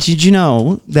 And did you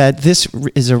know that this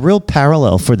is a real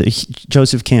parallel for the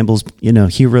Joseph Campbell's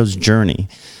hero's journey?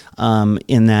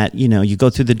 In that you go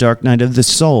through the dark night of the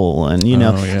soul, and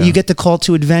you get the call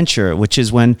to adventure, which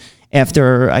is when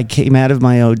after I came out of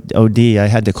my OD, I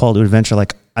had the call to adventure.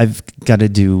 I've got to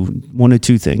do one of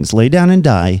two things: lay down and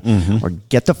die, or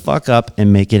get the fuck up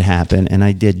and make it happen. And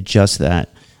I did just that.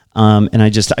 And I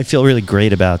feel really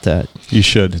great about that. You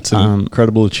should. It's an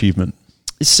incredible achievement.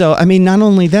 So, I mean, not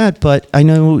only that, but I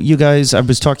know you guys, I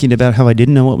was talking about how I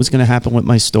didn't know what was going to happen with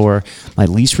my store. My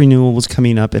lease renewal was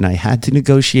coming up, and I had to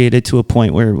negotiate it to a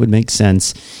point where it would make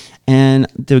sense. And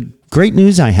the great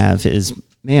news I have is,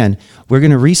 man, we're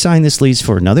going to re-sign this lease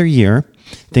for another year.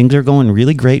 Things are going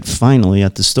really great finally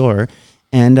at the store.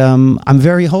 And I'm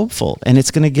very hopeful. And it's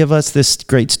going to give us this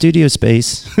great studio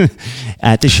space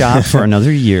at the shop for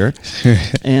another year.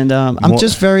 And I'm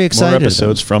just very excited. More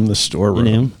episodes from the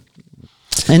storeroom.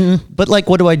 But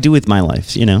what do I do with my life?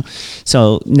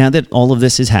 So now that all of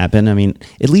this has happened, I mean,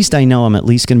 at least I know I'm at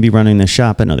least going to be running the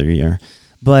shop another year.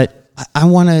 But I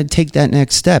want to take that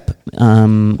next step.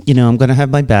 I'm going to have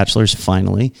my bachelor's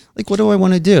finally. What do I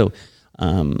want to do?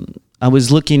 I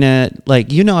was looking at,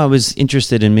 I was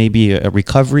interested in maybe a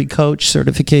recovery coach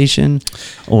certification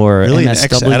or really MSW. An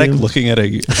ex-addict looking at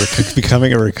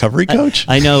becoming a recovery coach?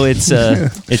 I know it's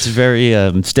very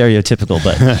stereotypical,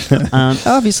 but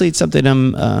obviously it's something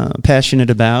I'm passionate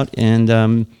about,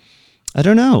 and I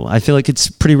don't know. I feel like it's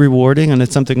pretty rewarding, and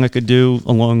it's something I could do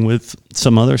along with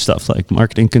some other stuff like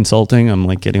marketing consulting. I'm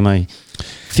getting my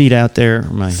feet out there.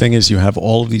 The thing is, you have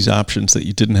all of these options that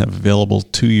you didn't have available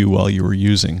to you while you were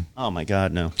using. Oh my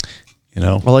God, no.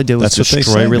 All I do is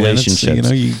destroy relationships.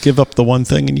 You give up the one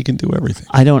thing and you can do everything.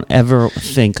 I don't ever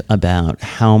think about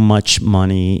how much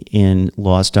money in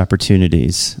lost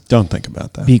opportunities. Don't think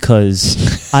about that.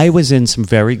 Because I was in some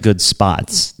very good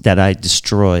spots that I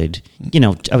destroyed.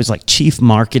 I was like chief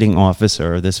marketing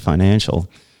officer of this financial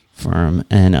firm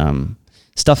and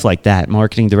stuff like that.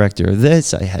 Marketing director of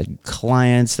this. I had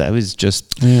clients that was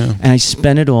just, and I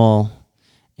spent it all.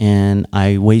 And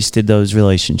I wasted those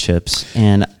relationships,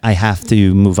 and I have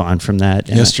to move on from that.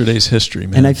 Yesterday's history,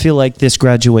 man. And I feel like this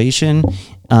graduation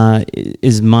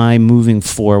is my moving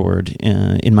forward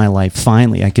in my life.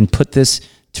 Finally, I can put this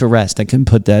to rest. I can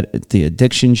put the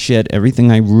addiction shit,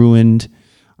 everything I ruined.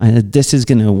 This is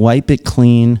going to wipe it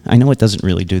clean. I know it doesn't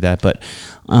really do that, but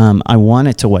I want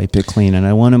it to wipe it clean, and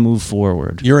I want to move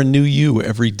forward. You're a new you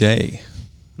every day.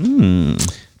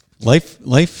 Life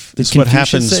is what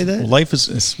happens. Say that? Life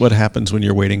is what happens when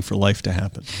you're waiting for life to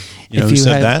happen. Who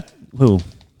said that? Who?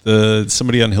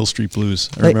 Somebody on Hill Street Blues.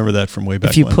 I remember that from way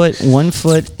back. If you put 1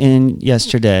 foot in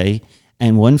yesterday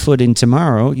and 1 foot in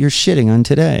tomorrow, you're shitting on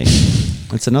today.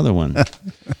 That's another one.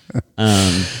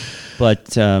 I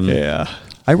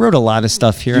wrote a lot of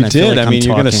stuff here. You did. I mean,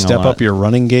 you're going to step up your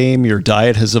running game. Your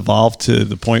diet has evolved to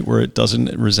the point where it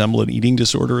doesn't resemble an eating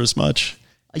disorder as much.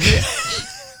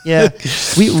 Yeah,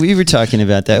 we were talking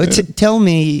about that. Tell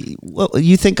me what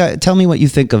you think. Tell me what you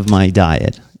think of my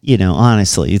diet.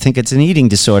 Honestly, you think it's an eating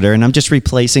disorder, and I'm just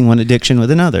replacing one addiction with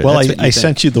another. Well, I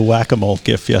sent you the whack-a-mole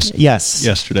GIF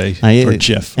yesterday, or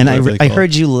GIF, and I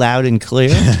heard you loud and clear.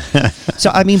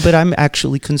 So but I'm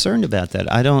actually concerned about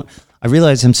that. I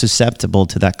realize I'm susceptible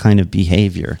to that kind of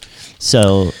behavior.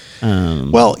 So,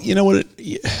 well, you know what?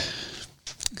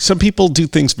 Some people do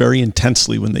things very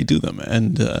intensely when they do them,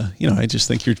 and I just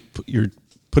think you're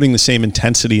putting the same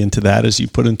intensity into that as you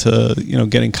put into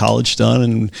getting college done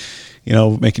and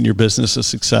making your business a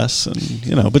success,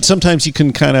 and but sometimes you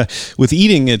can kind of with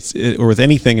eating or with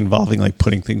anything involving like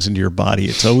putting things into your body,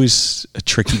 it's always a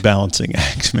tricky balancing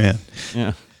act, man.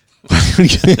 Yeah. I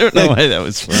don't know why that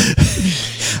was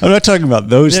fun. I'm not talking about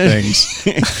those things.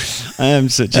 I am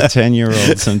such a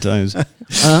 10-year-old sometimes.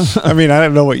 I mean, I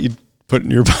don't know what you put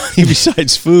in your body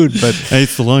besides food, but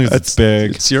as long as it's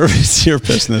big, it's your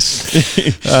business.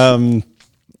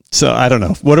 So I don't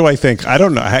know. What do I think? I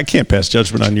don't know. I can't pass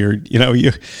judgment on your.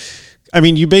 You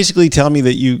basically tell me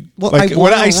that you. Well,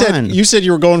 what I said. You said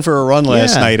you were going for a run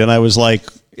last night, and I was like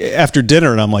after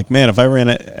dinner, and I'm like, man, if I ran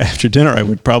it after dinner, I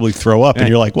would probably throw up. And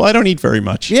you're like, well, I don't eat very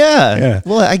much. Yeah.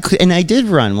 Well, I did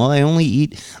run. Well, I only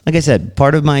eat. Like I said,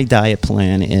 part of my diet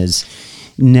plan is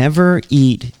never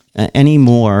eat any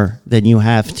more than you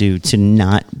have to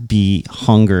not be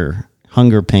hunger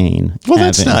pain. Well,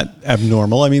 that's not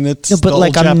abnormal. I mean, that's the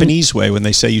old Japanese way when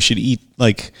they say you should eat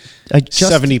like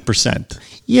 70%.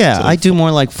 Yeah, I do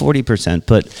more like 40%,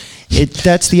 but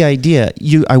that's the idea.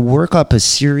 I work up a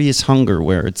serious hunger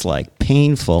where it's like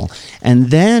painful,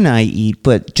 and then I eat,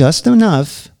 but just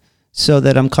enough so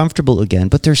that I'm comfortable again.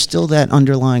 But there's still that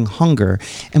underlying hunger.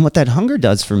 And what that hunger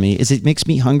does for me is it makes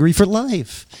me hungry for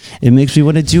life. It makes me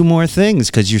want to do more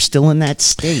things because you're still in that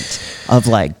state of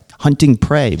like hunting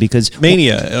prey, because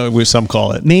mania, some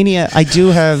call it mania. I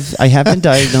have been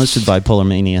diagnosed with bipolar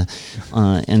mania,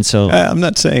 and so I'm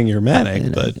not saying you're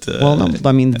manic, but no,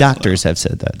 I mean doctors have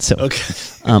said that. So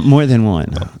okay, more than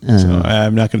one. So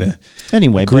I'm not going to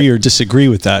agree or disagree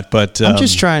with that, but I'm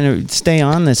just trying to stay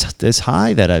on this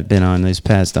high that I've been on this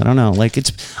past. I don't know, like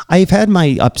I've had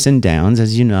my ups and downs,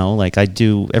 as you know. Like I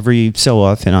do every so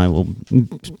often, I will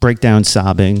break down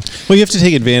sobbing. Well, you have to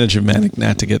take advantage of Manic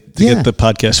Nat to get the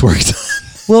podcast worked.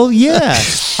 Well, yeah,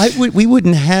 we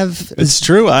wouldn't have. It's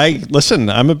true.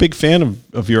 I'm a big fan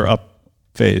of your up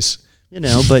phase.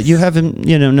 But you haven't,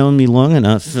 known me long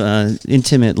enough,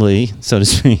 intimately, so to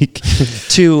speak,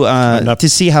 to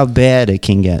see how bad it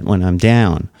can get when I'm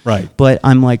down. Right. But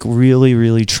I'm like really,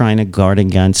 really trying to guard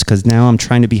against, because now I'm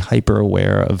trying to be hyper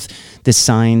aware of the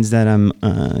signs that I'm,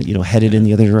 headed in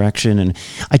the other direction. And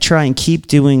I try and keep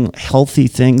doing healthy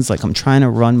things. Like I'm trying to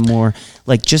run more,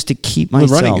 like just to keep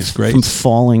myself from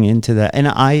falling into that. And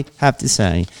I have to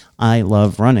say, I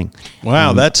love running.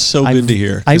 Wow, that's so good to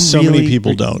hear. So many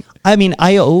people don't. I mean,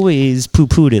 I always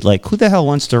poo-pooed it. Like, who the hell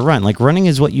wants to run? Like, running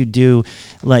is what you do,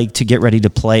 like, to get ready to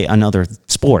play another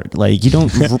sport. Like, you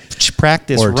don't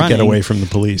practice or running. To get away from the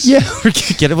police. Yeah, or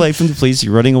get away from the police.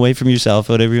 You're running away from yourself,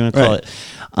 whatever you want to call it.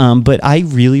 But I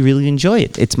really, really enjoy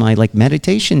it. It's my, like,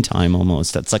 meditation time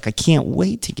almost. That's like, I can't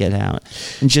wait to get out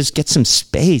and just get some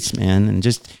space, man, and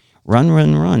just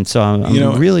run. So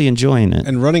I'm really enjoying it.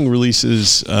 And running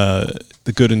releases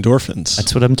the good endorphins.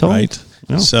 That's what I'm told. Right?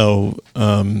 No. So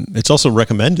it's also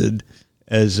recommended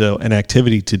as an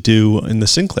activity to do in the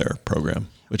Sinclair program,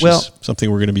 which is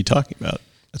something we're going to be talking about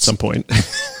at some point.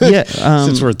 Yeah.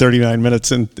 Since we're 39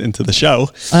 minutes into the show.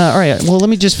 All right. Well, let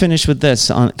me just finish with this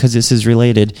because this is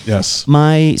related. Yes.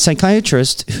 My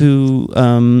psychiatrist who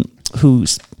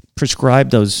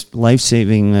prescribed those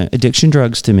life-saving addiction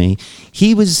drugs to me,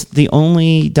 he was the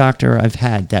only doctor I've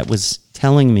had that was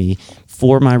telling me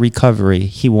for my recovery,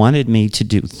 he wanted me to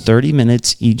do 30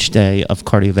 minutes each day of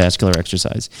cardiovascular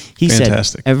exercise. He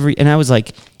Fantastic. said and I was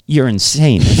like, you're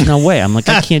insane. There's no way. I'm like,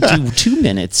 I can't do 2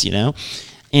 minutes,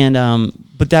 And,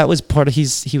 but that was part of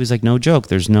he was like, no joke.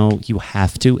 You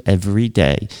have to every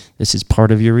day. This is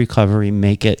part of your recovery.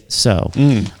 Make it so.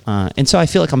 And so I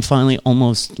feel like I'm finally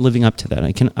almost living up to that.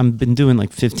 I've been doing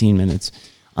like 15 minutes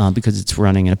because it's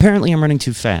running. And apparently I'm running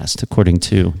too fast, according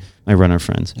to my runner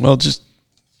friends. Well,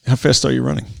 how fast are you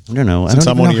running? I don't know. Since I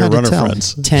don't I'm one know of your how to runner tell.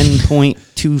 friends.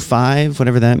 10.25,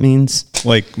 whatever that means.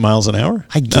 Like miles an hour?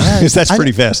 I guess. Because that's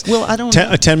pretty fast. Well, I don't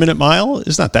A 10-minute mile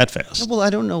is not that fast. Well,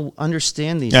 I don't know.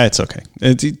 Understand these. Yeah, it's okay.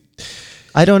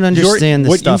 I don't understand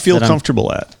what stuff you feel that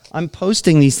comfortable at. I'm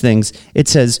posting these things. It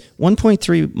says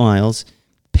 1.3 miles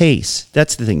pace.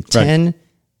 That's the thing. 10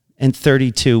 and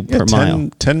 32 per mile.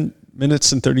 10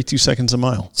 minutes and 32 seconds a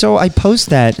mile. So I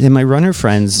post that, and my runner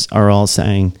friends are all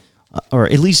saying, or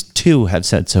at least 2 have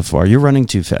said so far, you're running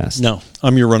too fast. No,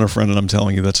 I'm your runner friend, and I'm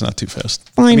telling you that's not too fast.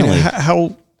 Finally. I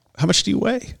mean, how much do you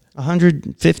weigh?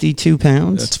 152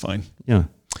 pounds. That's fine. Yeah.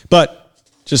 But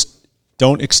just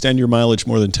don't extend your mileage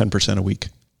more than 10% a week.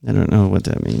 I don't know what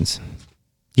that means.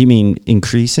 You mean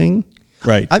increasing?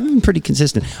 Right. I've been pretty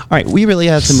consistent. All right, we really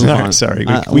have to move on. Sorry.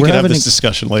 We can have this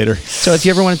discussion later. So if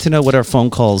you ever wanted to know what our phone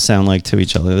calls sound like to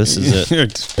each other, this is it.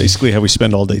 It's basically how we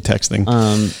spend all day texting.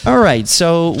 All right,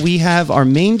 so we have our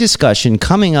main discussion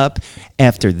coming up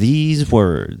after these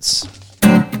words.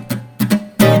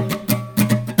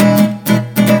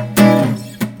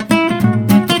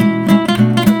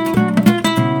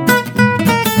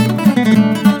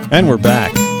 And we're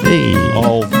back. Hey.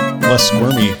 All less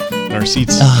squirmy in our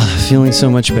seats. Feeling so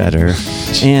much better.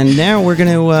 And now we're going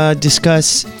to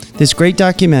discuss this great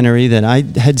documentary that I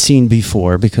had seen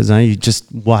before because I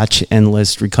just watch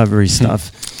endless recovery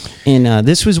stuff. And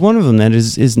this was one of them that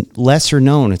is lesser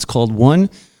known. It's called One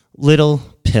Little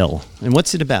Pill. And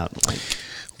what's it about?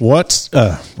 What's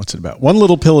it about? One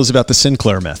Little Pill is about the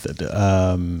Sinclair method.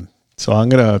 So I'm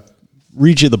going to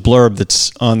read you the blurb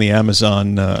that's on the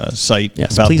Amazon site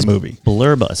about the movie.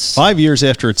 Blurb us. 5 years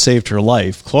after it saved her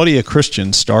life, Claudia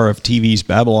Christian, star of TV's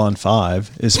Babylon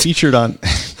 5, is featured on...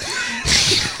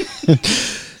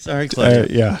 Sorry, Claudia.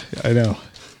 Yeah, I know.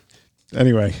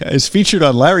 Anyway, is featured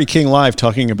on Larry King Live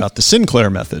talking about the Sinclair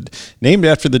method. Named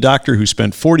after the doctor who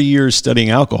spent 40 years studying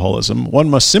alcoholism, one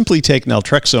must simply take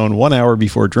naltrexone 1 hour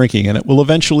before drinking, and it will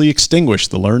eventually extinguish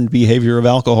the learned behavior of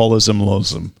alcoholism.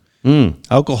 Alcoholism.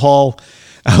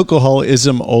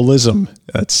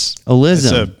 That's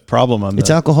a problem It's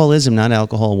alcoholism, not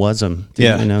alcoholism.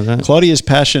 Did you know that? Claudia's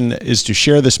passion is to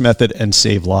share this method and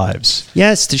save lives.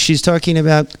 Yes, she's talking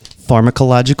about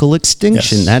pharmacological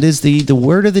extinction. Yes. That is the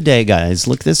word of the day, guys.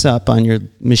 Look this up on your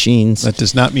machines. That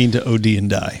does not mean to OD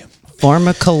and die.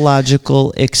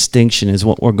 Pharmacological extinction is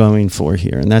what we're going for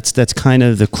here, and that's kind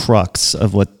of the crux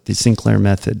of what the Sinclair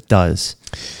method does.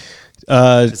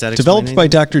 Developed by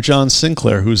Dr. John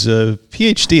Sinclair, who's a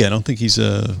PhD. I don't think he's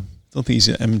an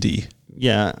MD.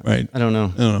 Yeah, right. I don't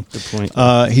know. Good point.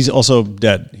 He's also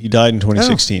dead. He died in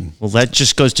 2016. Oh. Well, that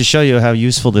just goes to show you how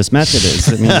useful this method is.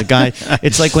 I mean, the guy.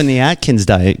 It's like when the Atkins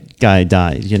guy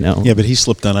died. Yeah, but he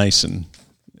slipped on ice and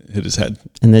hit his head.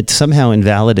 And that somehow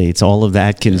invalidates all of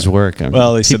Atkins' work. I mean,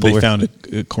 well, they said they found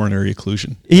a coronary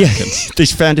occlusion. Yeah, they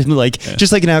found him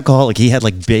just like an alcoholic. He had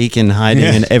like bacon hiding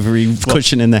in every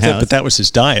cushion in the house. But that was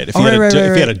his diet. If he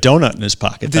had a donut in his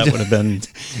pocket, that would have been...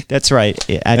 That's right.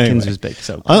 Atkins was baked.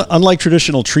 So unlike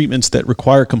traditional treatments that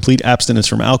require complete abstinence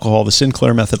from alcohol, the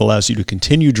Sinclair method allows you to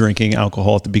continue drinking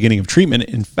alcohol at the beginning of treatment.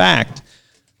 In fact,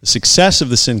 the success of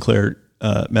the Sinclair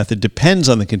method depends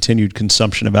on the continued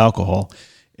consumption of alcohol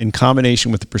in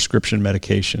combination with the prescription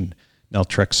medication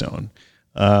naltrexone.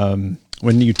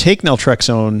 When you take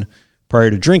naltrexone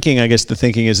prior to drinking, I guess the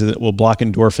thinking is that it will block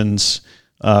endorphins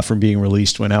from being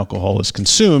released when alcohol is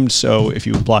consumed. So if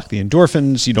you block the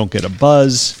endorphins, you don't get a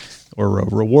buzz or a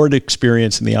reward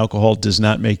experience, and the alcohol does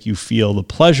not make you feel the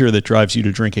pleasure that drives you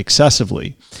to drink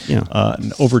excessively. Yeah.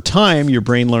 And over time, your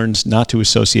brain learns not to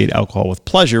associate alcohol with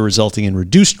pleasure, resulting in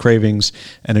reduced cravings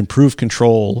and improved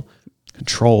control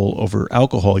over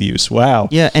alcohol use. Wow.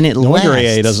 Yeah, and no wonder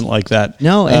AA doesn't like that.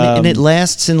 No, and it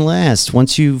lasts and lasts.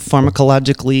 Once you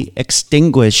pharmacologically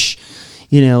extinguish,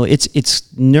 It's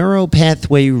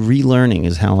neuropathway relearning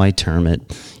is how I term it.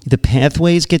 The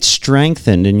pathways get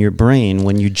strengthened in your brain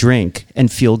when you drink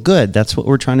and feel good. That's what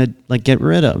we're trying to get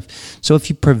rid of. So if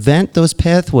you prevent those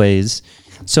pathways,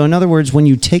 so in other words, when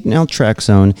you take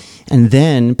naltrexone and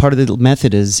then part of the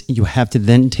method is you have to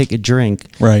then take a drink.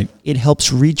 Right. It helps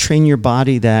retrain your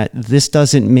body that this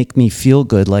doesn't make me feel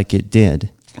good like it did.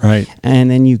 Right.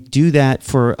 And then you do that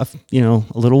for a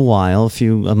little while,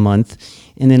 a month,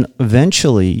 and then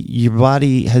eventually your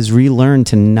body has relearned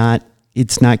to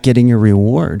it's not getting your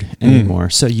reward anymore.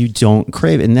 So you don't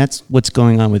crave it. And that's what's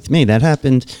going on with me. That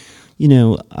happened,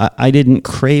 I didn't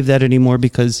crave that anymore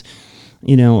because, I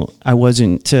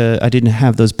didn't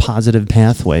have those positive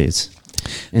pathways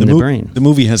in the brain. The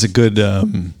movie has a good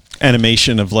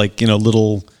animation of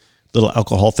little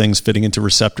alcohol things fitting into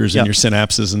receptors in your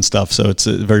synapses and stuff. So it's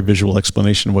a very visual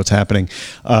explanation of what's happening.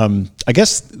 I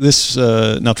guess this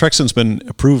naltrexone's been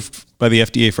approved by the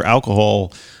FDA for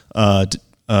alcohol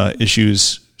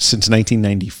issues since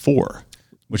 1994,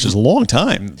 which is a long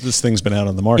time. This thing's been out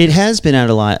on the market. It has been out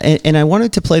a lot. And I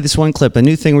wanted to play this one clip. A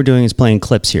new thing we're doing is playing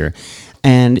clips here.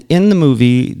 And in the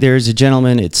movie, there's a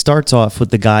gentleman, it starts off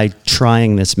with the guy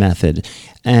trying this method.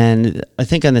 And I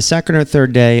think on the second or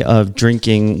third day of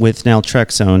drinking with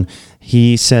naltrexone,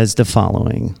 he says the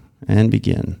following, and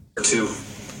begin. Two.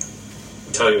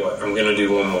 Tell you what, I'm going to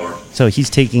do one more. So he's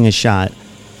taking a shot,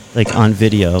 on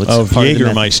video. It's of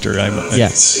Jägermeister. Yeah.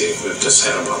 Let's see if we've just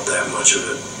had about that much of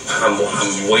it.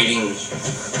 I'm waiting.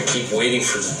 I keep waiting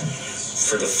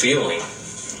for the feeling,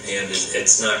 and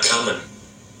it's not coming.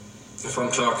 If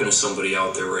I'm talking to somebody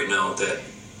out there right now that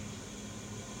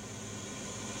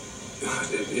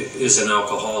is an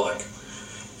alcoholic,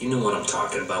 you know what I'm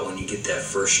talking about when you get that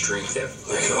first drink that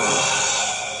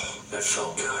that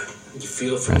felt good. You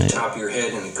feel it from the top of your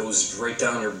head and it goes right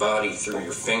down your body through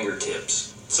your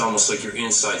fingertips. It's almost like your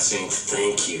inside saying,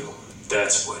 thank you.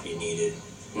 That's what you needed.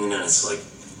 And then it's like,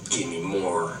 give me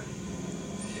more.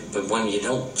 But when you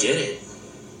don't get it,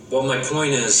 well, my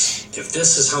point is, if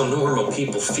this is how normal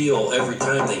people feel every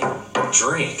time they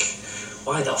drink,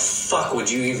 why the fuck would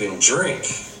you even drink?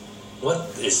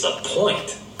 What is the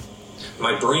point?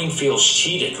 My brain feels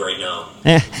cheated right now.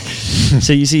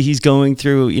 So you see, he's going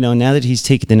through, now that he's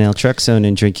taken the naltrexone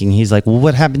and drinking, he's like, well,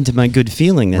 what happened to my good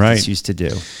feeling that this used to do?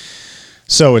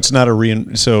 So it's not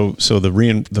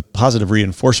the positive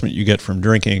reinforcement you get from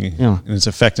drinking and its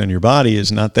effect on your body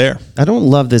is not there. I don't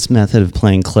love this method of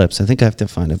playing clips. I think I have to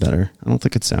find it better. I don't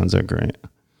think it sounds that great.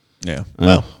 Yeah.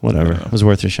 Well, whatever. It was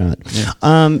worth a shot. Yeah.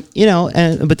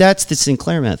 But that's the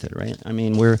Sinclair method, right? I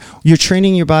mean, you're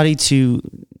training your body to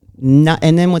not,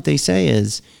 and then what they say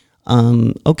is,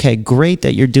 okay, great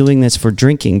that you're doing this for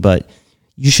drinking, but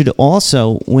you should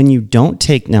also, when you don't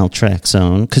take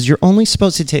naltrexone, because you're only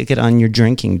supposed to take it on your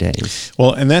drinking days.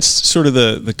 Well, and that's sort of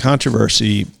the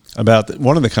controversy about,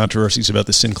 one of the controversies about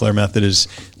the Sinclair method is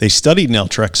they studied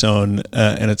naltrexone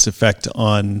and its effect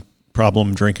on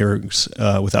problem drinkers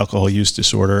with alcohol use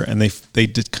disorder, and they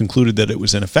concluded that it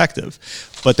was ineffective.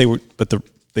 But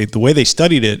the way they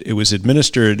studied it, it was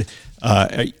administered.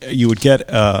 You would get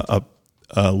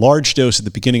a large dose at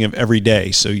the beginning of every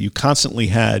day, so you constantly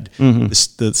had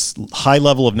this high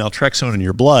level of naltrexone in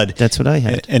your blood. That's what I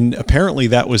had, and apparently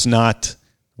that was not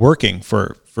working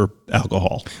for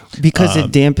alcohol because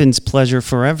it dampens pleasure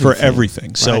for everything. For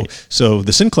everything. So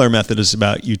the Sinclair method is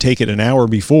about you take it an hour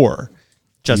before.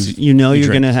 Just you're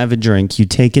going to have a drink. You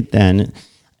take it then,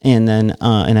 and then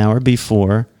an hour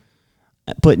before,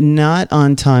 but not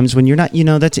on times when you're not.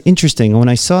 That's interesting. When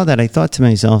I saw that, I thought to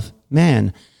myself,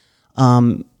 man.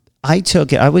 I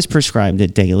took it. I was prescribed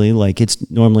it daily, like it's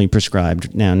normally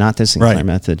prescribed now, not the Sinclair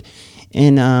method,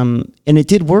 and it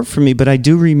did work for me. But I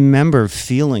do remember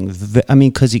feeling,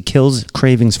 because it kills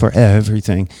cravings for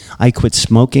everything. I quit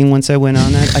smoking once I went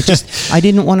on that. I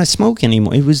didn't want to smoke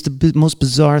anymore. It was the most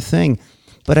bizarre thing.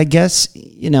 But I guess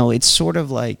it's sort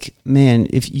of like, man,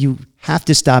 if you have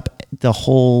to stop the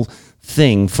whole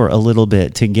thing for a little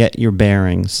bit to get your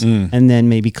bearings, and then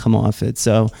maybe come off it.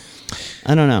 So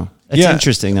I don't know. It's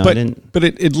interesting, though. But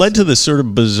it led to this sort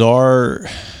of bizarre,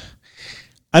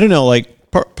 I don't know,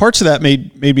 parts of that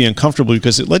made me uncomfortable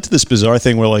because it led to this bizarre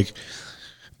thing where,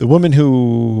 the woman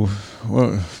who,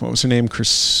 what was her name?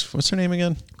 What's her name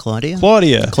again?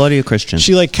 Claudia Christian.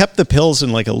 She kept the pills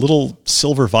in a little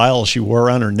silver vial she wore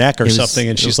around her neck or something.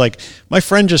 And she's like, my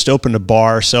friend just opened a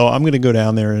bar, so I'm going to go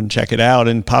down there and check it out,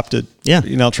 and popped it,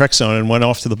 naltrexone, and went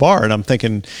off to the bar. And I'm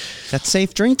thinking, that's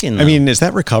safe drinking, though. I mean, is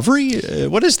that recovery?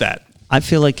 What is that? I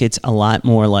feel like it's a lot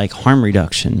more like harm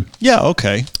reduction. Yeah.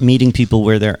 Okay. Meeting people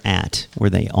where they're at, where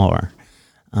they are.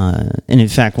 And in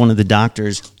fact, one of the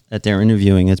doctors that they're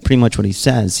interviewing. That's pretty much what he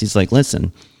says. He's like,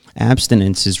 listen,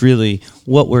 abstinence is really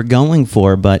what we're going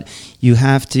for, but you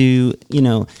have to,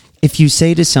 if you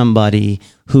say to somebody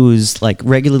who's like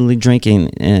regularly drinking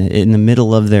in the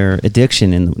middle of their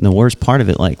addiction, and the worst part of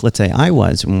it, like let's say I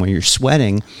was, when you're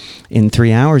sweating in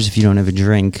 3 hours if you don't have a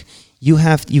drink, you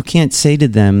can't say to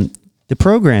them, the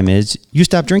program is you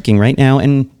stop drinking right now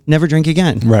and never drink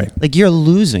again. Right. Like you're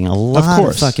losing a lot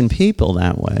of fucking people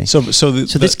that way. So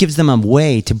this gives them a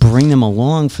way to bring them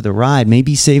along for the ride,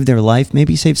 maybe save their life,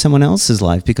 maybe save someone else's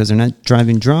life because they're not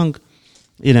driving drunk,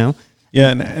 Yeah,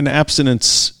 and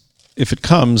abstinence, if it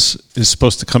comes, is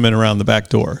supposed to come in around the back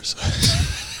door.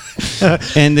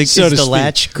 And the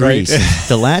latch grease. Right?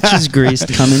 The latch is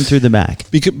greased coming through the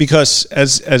back. Because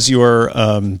as your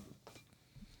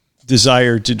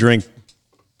desire to drink,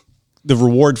 the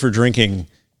reward for drinking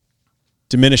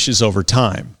diminishes over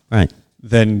time. Right.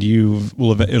 Then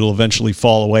it'll eventually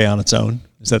fall away on its own.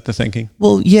 Is that the thinking?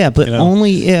 Well, yeah, but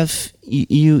only if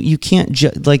you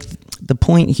can't like the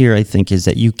point here, I think, is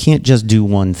that you can't just do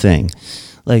one thing.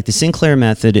 Like the Sinclair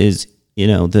method is,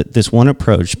 this one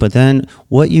approach, but then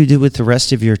what you do with the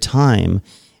rest of your time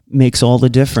makes all the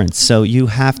difference. So you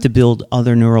have to build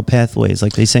other neural pathways,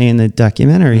 like they say in the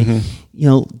documentary. Mm-hmm.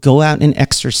 Go out and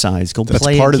exercise. That's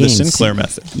play. That's part of the Sinclair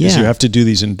method. Yeah, you have to do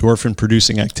these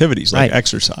endorphin-producing activities like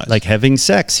exercise, like having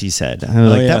sex. He said,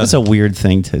 that was a weird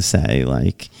thing to say.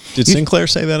 Like, did Sinclair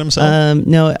say that himself?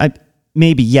 No,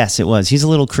 maybe yes, it was. He's a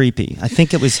little creepy. I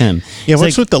think it was him. Yeah,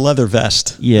 what's with the letter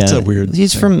vest? Yeah, that's a weird.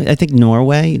 He's from, I think,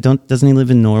 Norway. Doesn't he live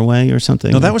in Norway or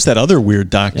something? No, that was that other weird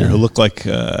doctor who looked like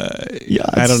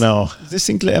I don't know. The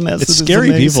Sinclair method. It's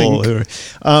scary people.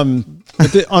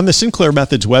 On the Sinclair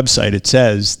Method's website, it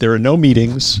says there are no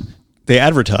meetings. They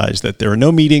advertise that there are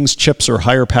no meetings, chips, or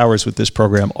higher powers with this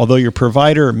program, although your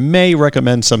provider may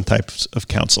recommend some types of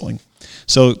counseling.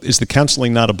 So is the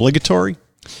counseling not obligatory?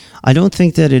 I don't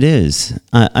think that it is.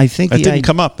 I think it didn't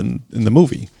come up in the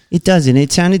movie. It doesn't.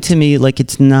 It sounded to me like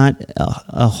it's not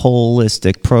a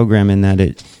holistic program in that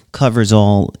it covers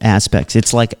all aspects.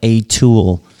 It's like a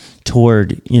tool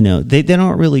toward, they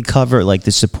don't really cover like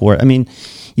the support. I mean,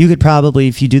 you could probably,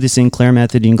 if you do the Sinclair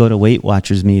method, you can go to Weight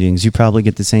Watchers meetings. You probably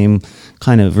get the same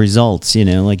kind of results,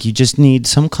 like you just need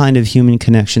some kind of human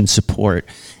connection support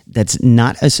that's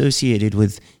not associated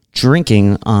with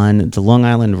drinking on the Long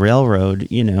Island Railroad,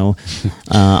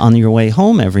 on your way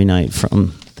home every night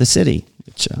from the city,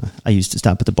 which I used to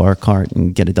stop at the bar cart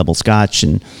and get a double scotch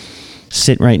and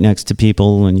sit right next to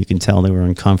people, and you can tell they were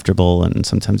uncomfortable, and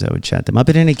sometimes I would chat them up.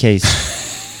 But in any case,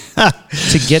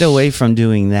 to get away from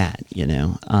doing that,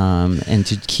 and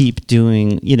to keep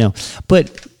doing,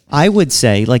 but I would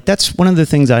say, like, that's one of the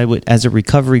things I would, as a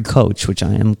recovery coach, which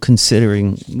I am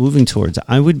considering moving towards,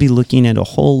 I would be looking at a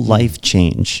whole life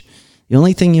change. The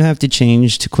only thing you have to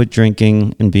change to quit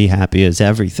drinking and be happy is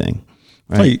everything,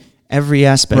 right? Every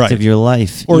aspect of your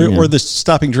life. Or the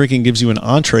stopping drinking gives you an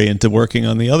entree into working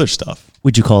on the other stuff.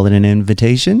 Would you call it an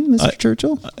invitation, Mr.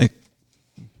 Churchill?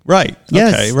 Right.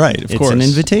 Yes. Okay, right. Of course. It's an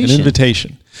invitation. An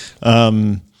invitation.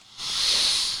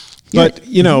 But,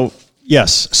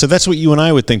 yes. So that's what you and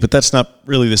I would think, but that's not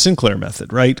really the Sinclair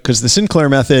method, right? Because the Sinclair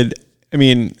method,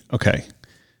 okay.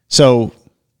 So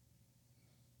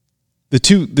the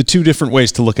two different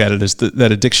ways to look at it is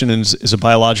that addiction is a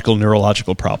biological,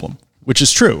 neurological problem, which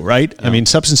is true, right? Yeah.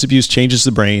 Substance abuse changes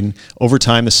the brain. Over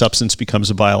time, the substance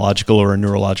becomes a biological or a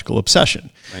neurological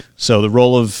obsession. Right. So the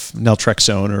role of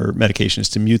naltrexone or medication is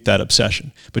to mute that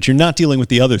obsession. But you're not dealing with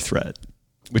the other thread,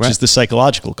 which is the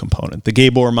psychological component, the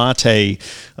Gabor Mate,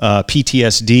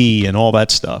 PTSD, and all that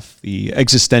stuff, the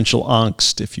existential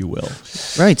angst, if you will.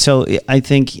 Right. So I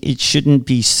think it shouldn't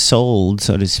be sold,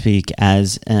 so to speak,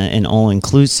 as an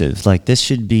all-inclusive. Like, this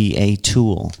should be a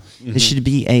tool. Mm-hmm. This should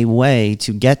be a way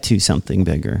to get to something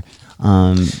bigger.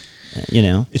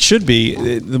 It should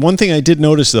be. The one thing I did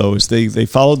notice, though, is they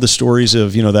followed the stories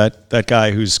of, that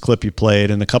guy whose clip you played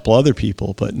and a couple other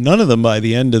people, but none of them by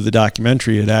the end of the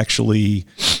documentary had actually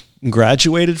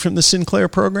graduated from the Sinclair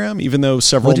program, even though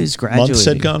several months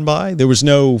had gone by. There was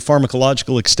no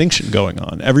pharmacological extinction going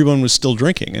on. Everyone was still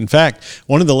drinking. In fact,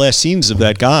 one of the last scenes of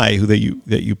that guy that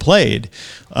you played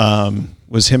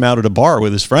was him out at a bar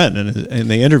with his friend, and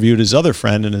they interviewed his other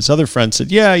friend, and his other friend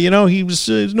said, he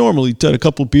was normal. He did a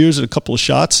couple of beers and a couple of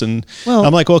shots, and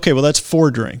I'm like, okay, well, that's 4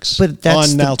 drinks on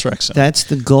naltrexone. That's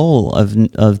the goal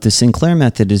of the Sinclair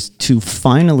method, is to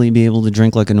finally be able to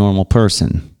drink like a normal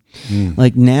person. Mm.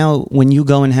 Like, now, when you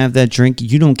go and have that drink,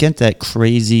 you don't get that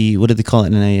crazy, what do they call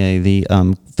it in AA,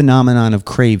 the phenomenon of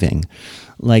craving.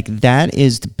 Like that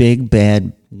is the big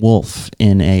bad wolf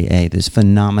in AA, this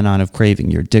phenomenon of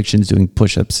craving. Your addiction's doing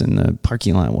push-ups in the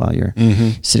parking lot while you're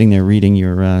sitting there reading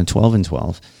your 12 and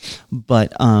 12.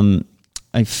 But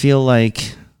I feel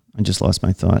like I just lost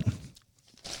my thought.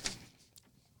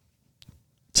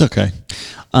 It's okay.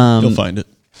 You'll find it.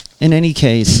 In any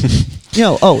case,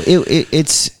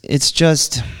 it's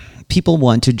just people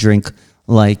want to drink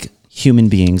like human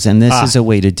beings, and this is a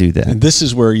way to do that. And this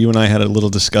is where you and I had a little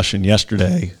discussion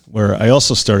yesterday, where I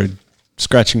also started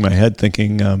scratching my head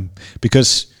thinking,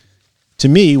 because to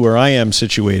me, where I am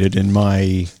situated in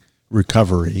my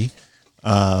recovery,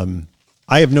 I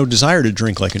have no desire to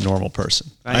drink like a normal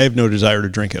person. Right. I have no desire to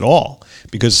drink at all,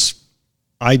 because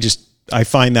I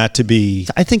find that to be.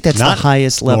 I think that's the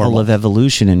highest level normal. Of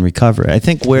evolution in recovery. I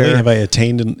think where have I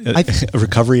attained a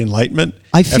recovery enlightenment?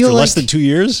 I feel after less than 2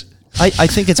 years. I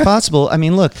think it's possible. I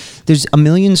mean, look, there's a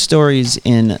million stories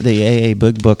in the AA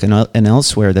Big Book and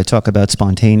elsewhere that talk about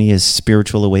spontaneous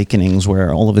spiritual awakenings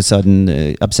where all of a sudden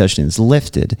the obsession is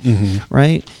lifted,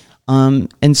 right?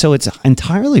 And so it's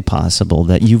entirely possible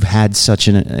that you've had such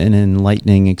an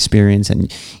enlightening experience, and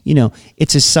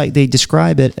it's they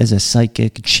describe it as a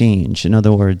psychic change. In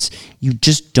other words, you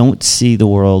just don't see the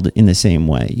world in the same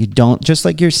way. You don't, just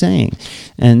like you're saying.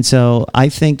 And so I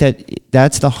think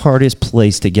that's the hardest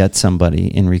place to get somebody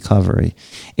in recovery.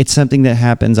 It's something that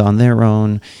happens on their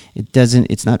own.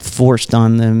 It's not forced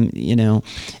on them,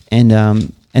 and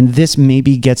this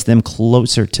maybe gets them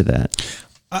closer to that.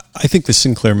 I think the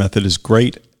Sinclair method is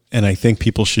great, and I think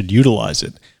people should utilize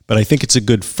it. But I think it's a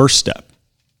good first step.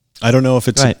 I don't know if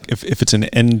it's if it's an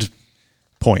end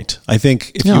point. I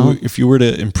think if you were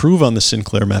to improve on the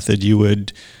Sinclair method, you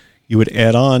would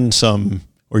add on some,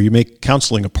 or you make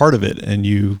counseling a part of it, and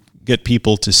you get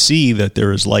people to see that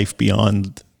there is life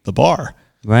beyond the bar.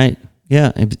 Right.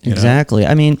 Yeah, exactly.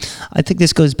 I mean, I think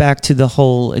this goes back to the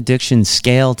whole addiction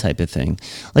scale type of thing.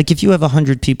 Like if you have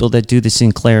 100 people that do the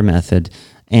Sinclair method,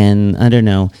 and I don't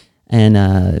know,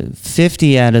 and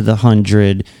 50 out of the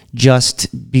 100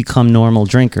 just become normal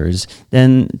drinkers,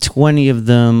 then 20 of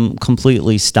them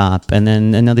completely stop, and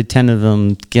then another 10 of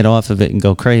them get off of it and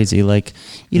go crazy. Like,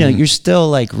 you're still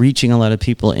like reaching a lot of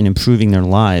people and improving their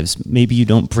lives. Maybe you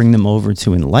don't bring them over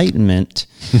to enlightenment,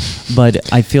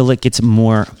 but I feel like it's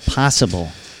more possible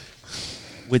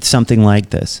with something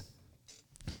like this.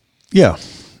 Yeah.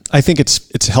 I think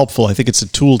it's helpful. I think it's a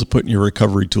tool to put in your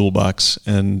recovery toolbox.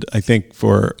 And I think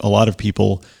for a lot of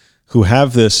people who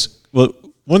have this, well,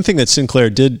 one thing that Sinclair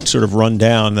did sort of run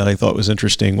down that I thought was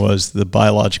interesting was the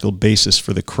biological basis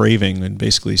for the craving, and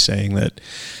basically saying that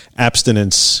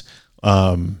abstinence,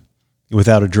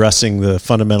 without addressing the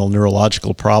fundamental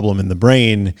neurological problem in the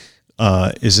brain,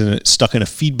 is stuck in a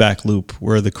feedback loop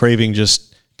where the craving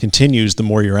just continues the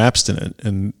more you're abstinent.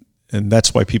 And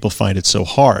that's why people find it so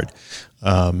hard.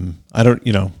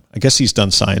 I guess he's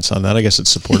done science on that. I guess it's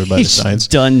supported by the science. He's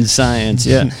done science,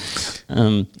 yeah.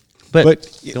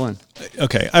 But go on.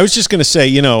 Okay. I was just going to say,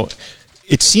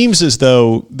 it seems as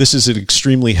though this is an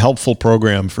extremely helpful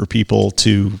program for people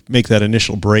to make that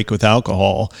initial break with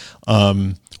alcohol.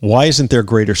 Why isn't there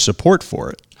greater support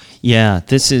for it? Yeah,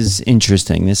 this is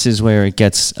interesting. This is where it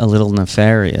gets a little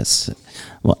nefarious,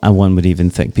 one would even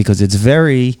think, because it's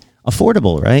very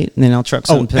affordable, right? And then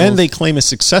naltrexone pills. And they claim a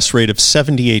success rate of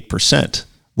 78%.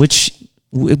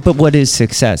 But what is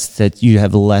success? That you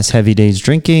have less heavy days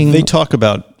drinking? They talk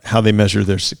about how they measure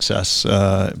their success,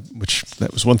 which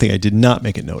that was one thing I did not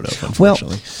make a note of,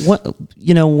 unfortunately. Well,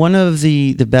 one of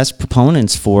the best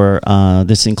proponents for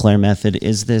the Sinclair method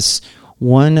is this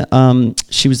one.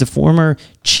 She was the former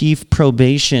chief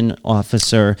probation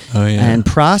officer and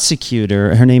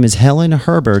prosecutor. Her name is Helen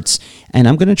Herberts, and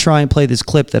I'm going to try and play this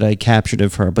clip that I captured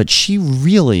of her. But she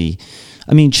really,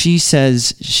 she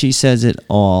says it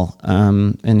all.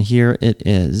 And here it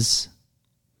is.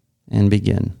 And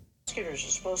begin. Prosecutors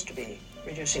are supposed to be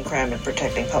reducing crime and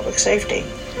protecting public safety,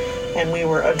 and we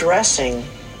were addressing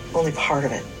only part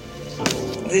of it.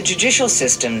 The judicial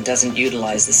system doesn't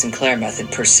utilize the Sinclair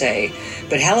method per se,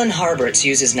 but Helen Herberts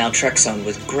uses naltrexone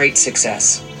with great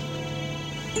success.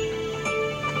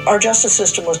 Our justice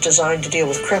system was designed to deal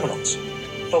with criminals,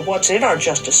 but what's in our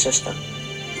justice system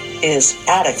is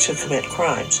addicts who commit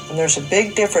crimes, and there's a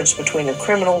big difference between a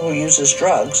criminal who uses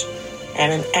drugs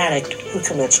and an addict who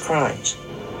commits crimes.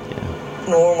 Yeah.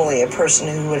 Normally, a person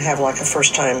who would have like a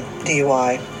first-time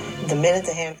DUI, the minute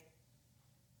the hand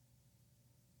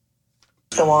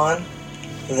go on,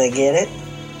 they get it,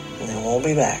 and they won't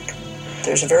be back.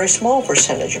 There's a very small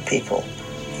percentage of people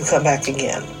who come back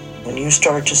again. when you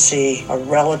start to see a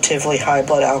relatively high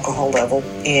blood alcohol level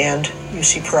and you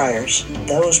see priors,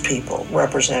 those people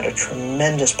represent a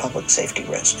tremendous public safety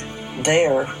risk. They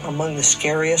are among the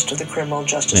scariest of the criminal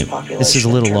justice population. This is a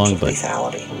little long, but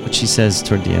lethality. What she says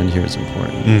toward the end here is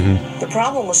important. Mm-hmm. The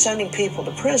problem with sending people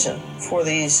to prison for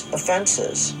these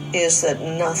offenses is that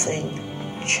nothing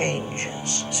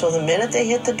changes. So the minute they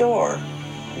hit the door,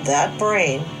 that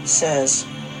brain says,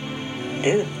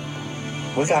 dude,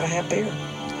 we gotta have beer.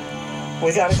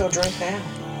 We gotta go drink now.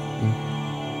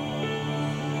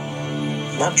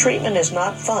 Now, treatment is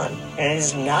not fun, and it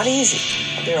is not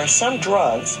easy. There are some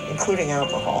drugs, including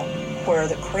alcohol, where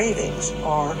the cravings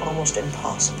are almost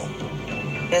impossible.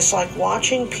 And it's like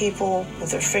watching people with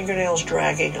their fingernails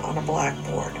dragging on a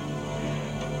blackboard.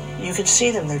 You can see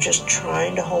them, they're just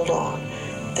trying to hold on.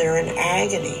 They're in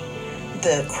agony.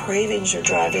 The cravings are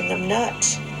driving them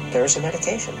nuts. There's a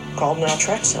medication called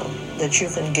naltrexone that you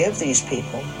can give these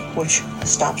people, which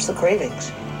stops the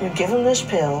cravings. You give them this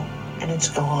pill, and it's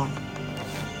gone.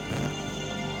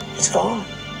 It's gone.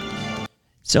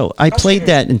 So I played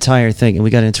that entire thing, and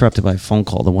we got interrupted by a phone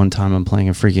call the one time I'm playing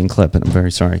a freaking clip, and I'm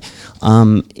very sorry.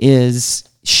 Is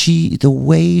she, the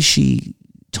way she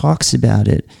talks about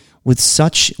it with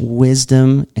such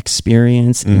wisdom,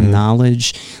 experience, and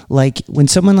knowledge, like when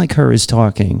someone like her is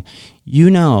talking, you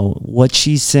know what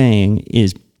she's saying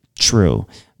is true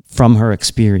from her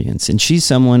experience. And she's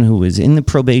someone who is in the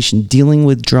probation dealing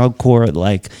with drug court.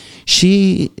 Like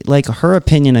her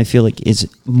opinion, I feel like, is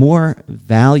more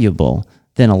valuable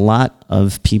than a lot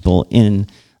of people in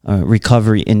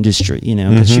recovery industry, you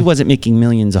know, because she wasn't making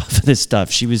millions off of this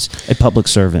stuff. She was a public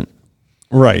servant.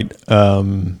 Right.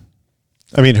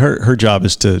 I mean, her job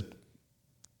is to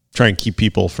try and keep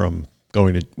people from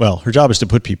going to, well, her job is to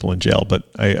put people in jail, but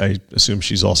I assume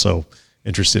she's also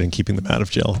interested in keeping them out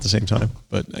of jail at the same time.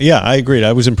 But yeah, I agreed.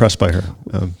 I was impressed by her.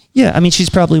 Yeah, I mean,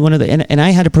 she's probably one of the, and I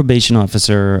had a probation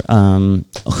officer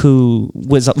who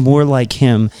was more like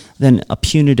him than a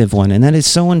punitive one. And that is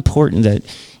so important that,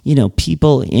 you know,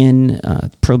 people in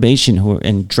probation who are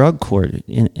in drug court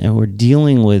who are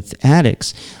dealing with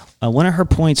addicts, one of her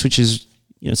points, which is,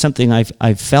 you know, something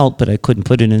I've felt, but I couldn't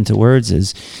put it into words,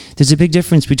 is there's a big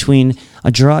difference between a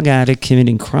drug addict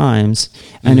committing crimes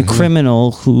and a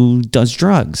criminal who does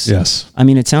drugs. Yes. I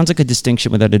mean, it sounds like a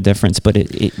distinction without a difference, but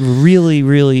it really,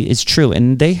 really is true.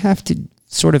 And they have to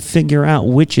sort of figure out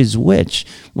which is which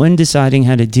when deciding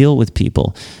how to deal with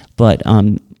people. But,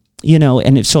 you know,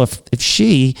 and if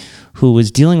she, who was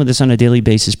dealing with this on a daily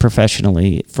basis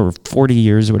professionally for 40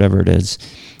 years or whatever it is,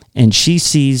 and she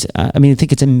sees, I mean, I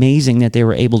think it's amazing that they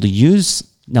were able to use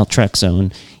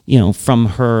naltrexone, you know, from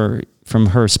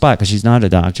her spot, because she's not a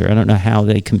doctor. I don't know how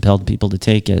they compelled people to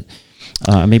take it.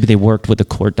 Maybe they worked with a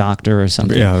court doctor or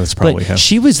something. Yeah, that's probably how.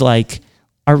 She was like,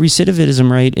 our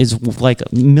recidivism rate is like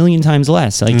 1 million times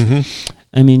less. Like,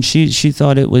 I mean, she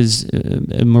thought it was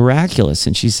miraculous,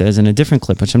 and she says in a different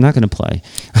clip, which I'm not going to play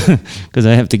because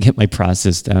I have to get my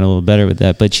process down a little better with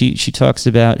that. But she talks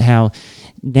about how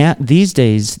now these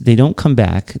days they don't come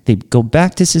back; they go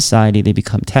back to society. They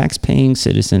become tax-paying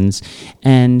citizens,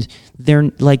 and they're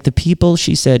like the people,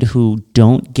 she said, who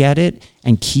don't get it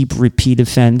and keep repeat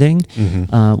offending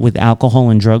with alcohol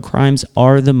and drug crimes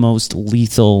are the most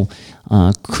lethal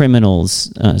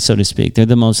criminals, so to speak. They're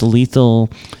the most lethal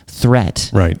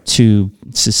threat to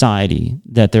society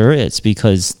that there is,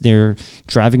 because they're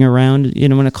driving around, you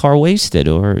know, in a car wasted,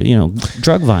 or, you know,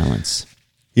 drug violence.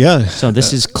 Yeah. So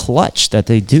this is clutch that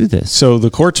they do this. So the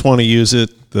courts want to use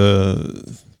it.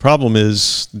 The problem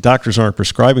is doctors aren't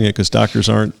prescribing it because doctors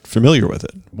aren't familiar with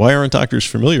it. Why aren't doctors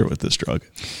familiar with this drug?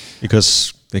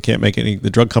 Because they can't make the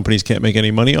drug companies can't make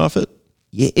any money off it?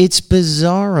 It's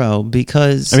bizarro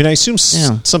because... I mean, I assume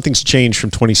something's changed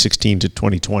from 2016 to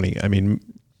 2020. I mean,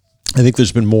 I think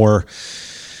there's been more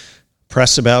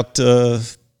press about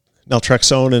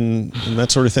naltrexone and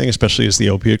that sort of thing, especially as the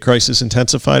opioid crisis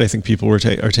intensified. I think people are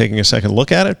taking a second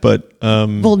look at it, but...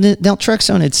 well,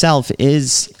 naltrexone itself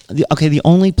is... the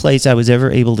only place I was ever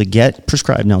able to get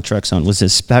prescribed naltrexone was a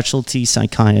specialty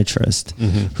psychiatrist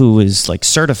who was like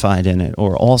certified in it,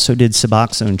 or also did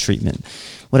Suboxone treatment.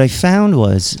 What I found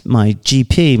was my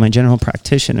GP, my general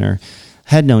practitioner,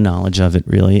 had no knowledge of it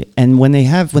really. And when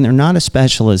they're not a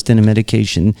specialist in a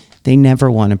medication, they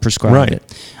never want to prescribe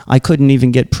it. I couldn't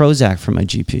even get Prozac from my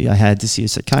GP. I had to see a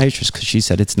psychiatrist because she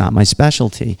said it's not my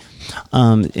specialty.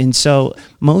 And so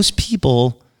most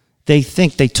people, they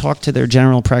think they talk to their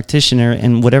general practitioner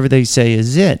and whatever they say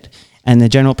is it. and the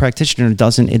general practitioner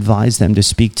doesn't advise them to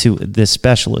speak to this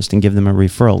specialist and give them a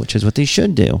referral, which is what they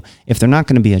should do if they're not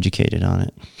going to be educated on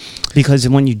it. Because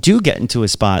when you do get into a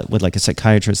spot with like a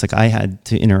psychiatrist like I had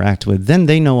to interact with, then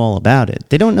they know all about it.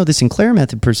 They don't know the Sinclair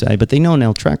method per se, but they know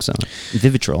naltrexone,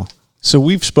 Vivitrol. So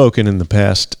we've spoken in the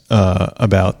past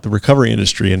about the recovery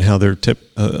industry and how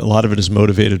a lot of it is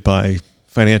motivated by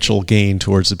financial gain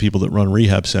towards the people that run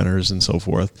rehab centers and so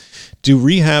forth. Does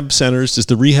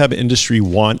the rehab industry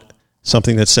want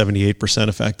something that's 78%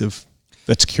 effective,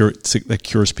 that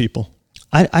cures people?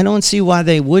 I don't see why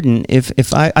they wouldn't.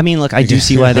 I do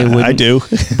see why they wouldn't. I do.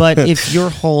 But if your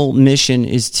whole mission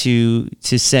is to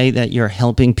say that you're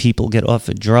helping people get off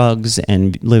of drugs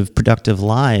and live productive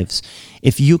lives,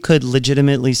 if you could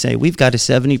legitimately say we've got a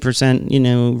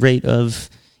 70%, rate of,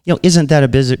 isn't that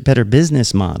a better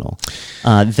business model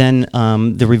than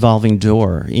the revolving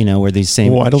door? Where these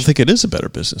same. Well, I don't think it is a better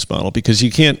business model because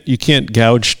you can't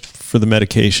gouge for the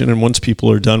medication, and once people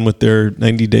are done with their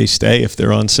 90-day stay, if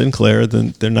they're on Sinclair,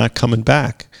 then they're not coming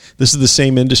back. This is the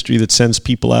same industry that sends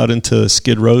people out into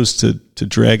skid rows to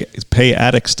pay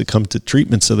addicts to come to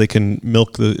treatment so they can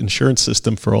milk the insurance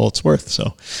system for all it's worth.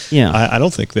 So yeah, I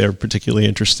don't think they're particularly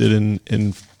interested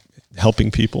in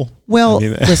helping people. Well,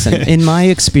 listen, in my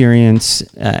experience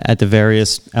at the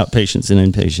various outpatients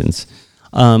and inpatients,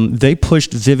 they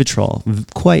pushed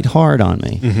Vivitrol quite hard on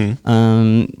me.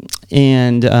 Mm-hmm.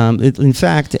 In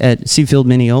fact, at Seafield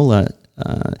Mineola,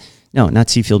 no, not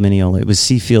Seafield Mineola, it was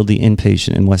Seafield the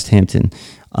inpatient in West Hampton.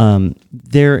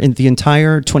 The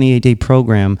entire 28-day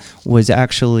program was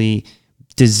actually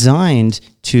designed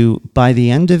to, by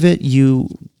the end of it,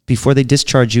 before they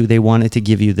discharge you, they wanted to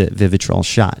give you the Vivitrol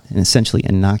shot and essentially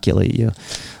inoculate you.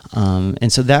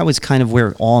 And so that was kind of where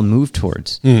it all moved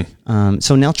towards. So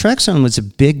naltrexone was a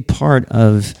big part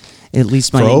of at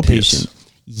least my inpatient.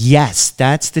 Yes,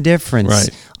 that's the difference.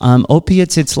 Right.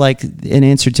 Opiates, it's like an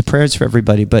answer to prayers for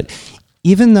everybody. But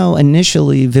even though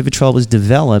initially Vivitrol was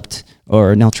developed,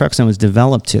 or naltrexone was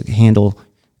developed to handle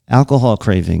alcohol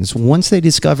cravings, once they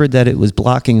discovered that it was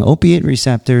blocking opiate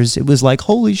receptors, it was like,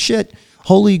 holy shit,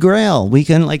 holy grail. We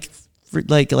can like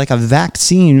a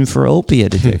vaccine for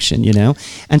opiate addiction,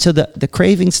 And so the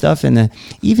craving stuff and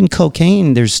even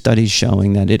cocaine, there's studies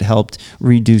showing that it helped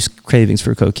reduce cravings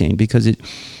for cocaine because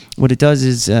what it does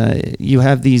is you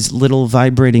have these little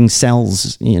vibrating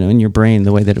cells, in your brain,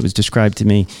 the way that it was described to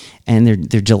me, and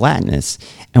they're gelatinous.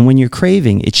 And when you're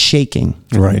craving, it's shaking.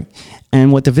 Right.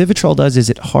 And what the Vivitrol does is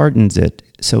it hardens it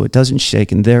so it doesn't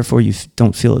shake, and therefore you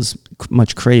don't feel as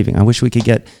much craving. I wish we could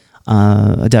get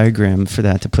a diagram for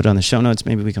that to put on the show notes.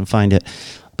 Maybe we can find it.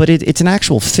 But it's an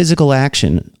actual physical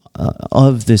action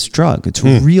of this drug. It's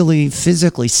really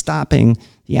physically stopping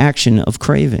the action of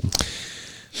craving.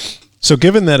 So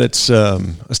given that it's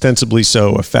ostensibly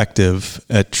so effective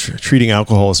at treating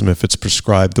alcoholism if it's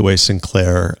prescribed the way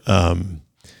Sinclair, the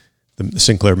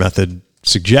Sinclair method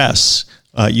suggests,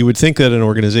 you would think that an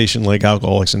organization like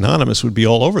Alcoholics Anonymous would be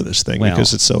all over this thing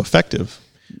because it's so effective.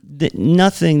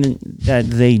 Nothing that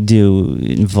they do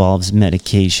involves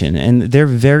medication, and they're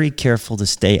very careful to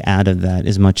stay out of that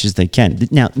as much as they can.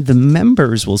 Now, the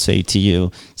members will say to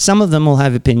you, some of them will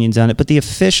have opinions on it, but the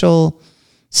official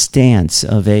stance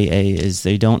of AA is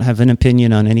they don't have an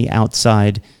opinion on any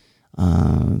outside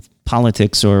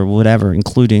politics or whatever,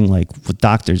 including like what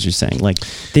doctors are saying. Like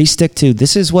they stick to,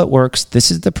 this is what works,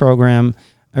 this is the program,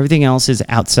 everything else is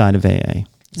outside of AA.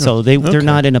 So they're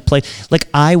not in a place, like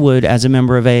I would, as a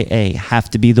member of AA, have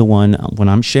to be the one when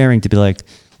I'm sharing to be like,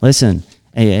 listen,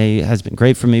 AA has been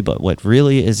great for me, but what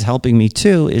really is helping me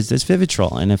too is this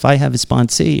Vivitrol. And if I have a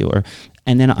sponsee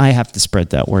and then I have to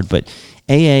spread that word, but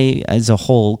AA as a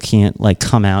whole can't like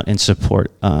come out and support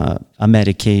a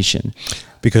medication.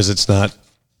 Because it's not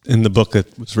in the book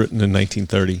that was written in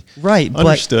 1930. Right.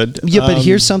 Understood. But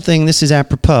here's something, this is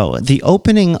apropos. The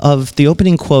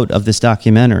opening quote of this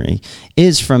documentary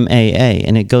is from AA,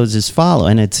 and it goes as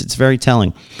follows, and it's very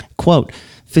telling. Quote,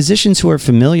 physicians who are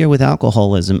familiar with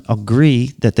alcoholism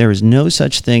agree that there is no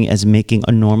such thing as making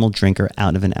a normal drinker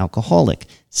out of an alcoholic.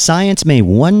 Science may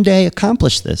one day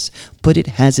accomplish this, but it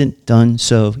hasn't done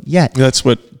so yet. That's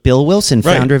what Bill Wilson,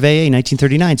 founder of AA,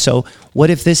 1939. So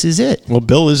what if this is it? Well,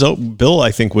 Bill,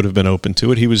 I think, would have been open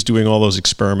to it. He was doing all those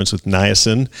experiments with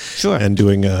niacin and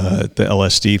doing the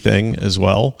LSD thing as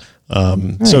well.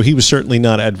 Right. So he was certainly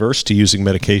not adverse to using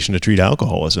medication to treat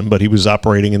alcoholism, but he was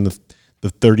operating in the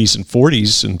 30s and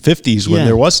 40s and 50s when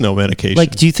there was no medication.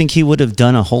 Like, do you think he would have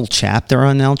done a whole chapter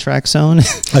on naltrexone?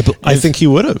 I think he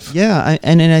would have. Yeah,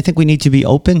 and I think we need to be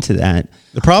open to that.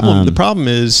 The problem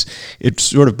is it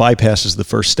sort of bypasses the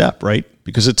first step, right?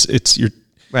 Because it's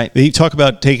right. They talk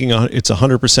about taking it's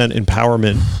 100%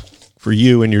 empowerment for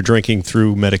you, and you're drinking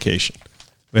through medication.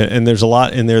 And there's a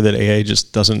lot in there that AA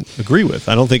just doesn't agree with.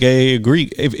 I don't think AA agree.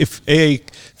 If AA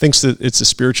thinks that it's a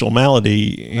spiritual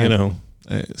malady, you know,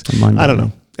 I don't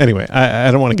know. Anyway,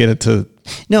 I don't want to get into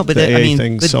but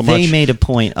they made a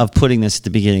point of putting this at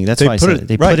the beginning. That's why I said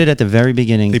they put it at the very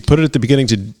beginning. They put it at the beginning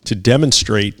to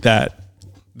demonstrate that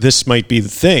this might be the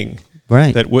thing.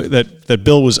 Right. That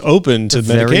Bill was open to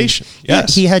medication.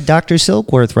 Yes. He had Dr.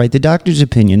 Silkworth, right? The doctor's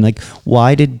opinion. Like,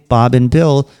 why did Bob and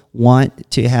Bill want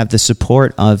to have the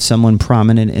support of someone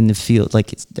prominent in the field?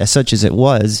 Like, as such as it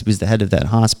was the head of that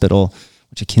hospital,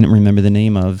 which I can't remember the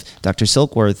name of, Dr.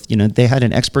 Silkworth. You know, they had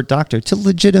an expert doctor to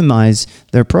legitimize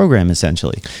their program,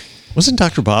 essentially. Wasn't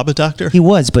Dr. Bob a doctor? He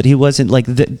was, but he wasn't like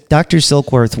Dr.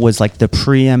 Silkworth was like the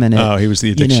preeminent. Oh, he was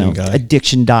the addiction guy.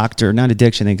 Addiction doctor, not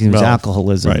addiction. It was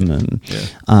alcoholism,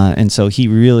 and so he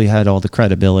really had all the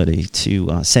credibility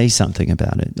to say something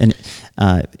about it. And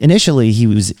initially,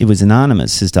 it was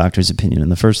anonymous, his doctor's opinion in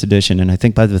the first edition, and I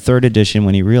think by the third edition,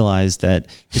 when he realized that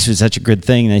this was such a good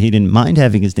thing that he didn't mind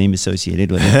having his name associated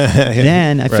with it,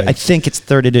 then I think it's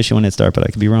third edition when it started, but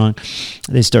I could be wrong.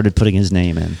 They started putting his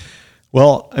name in.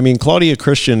 Well, I mean, Claudia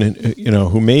Christian, you know,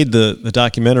 who made the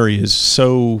documentary, is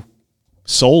so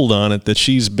sold on it that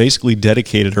she's basically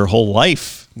dedicated her whole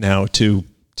life now to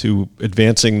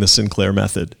advancing the Sinclair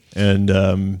method. And,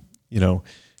 you know,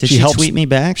 did she tweet me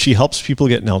back? She helps people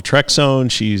get naltrexone.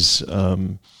 She's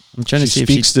I'm trying to see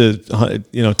speaks to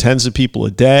tens of people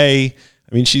a day.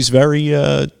 I mean, she's very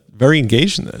very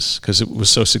engaged in this because it was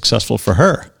so successful for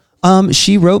her.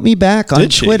 She wrote me back on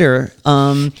Twitter.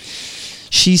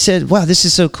 She said, wow, this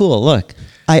is so cool. Look,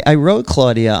 I wrote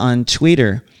Claudia on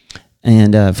Twitter,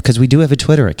 and because we do have a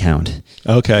Twitter account.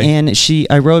 Okay. And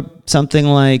I wrote something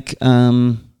like,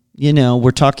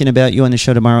 we're talking about you on the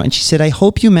show tomorrow. And she said, I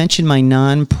hope you mention my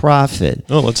nonprofit.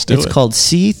 Oh, let's do it. It's called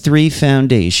C3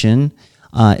 Foundation.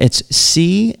 It's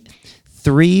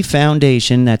C3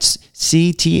 Foundation. That's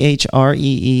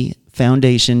CTHREE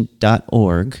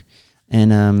Foundation.org.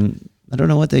 And I don't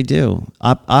know what they do.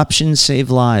 Options save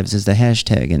lives is the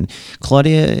hashtag. And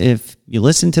Claudia, if you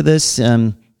listen to this,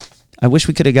 I wish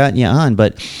we could have gotten you on,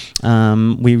 but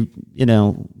we're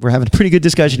having a pretty good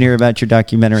discussion here about your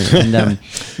documentary, and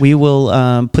we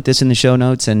will put this in the show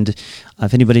notes. And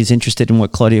if anybody's interested in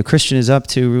what Claudia Christian is up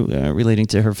to relating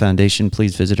to her foundation,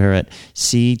 please visit her at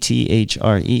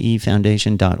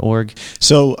cthree-foundation.org.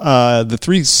 So the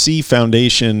 3C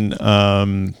Foundation.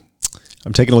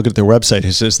 I'm taking a look at their website.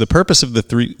 It says the purpose of the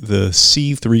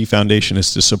C3 Foundation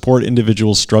is to support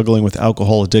individuals struggling with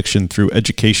alcohol addiction through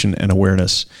education and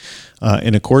awareness.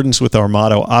 In accordance with our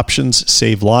motto, options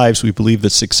save lives, we believe that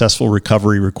successful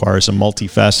recovery requires a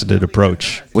multifaceted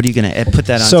approach. What are you going to put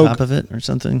that on top of it or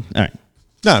something? All right.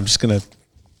 No, I'm just going to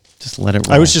just let it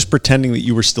roll. I was just pretending that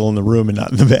you were still in the room and not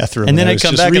in the bathroom. And then I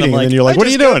come back and I'm like, and you're like, what are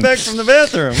you doing? Back from the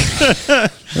bathroom.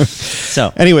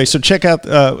 So anyway, so check out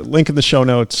link in the show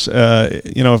notes.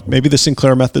 Maybe the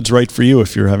Sinclair method's right for you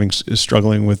if you're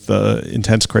struggling with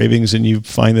intense cravings and you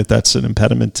find that that's an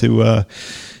impediment to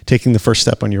taking the first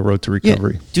step on your road to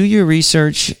recovery. Yeah, do your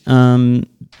research.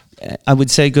 I would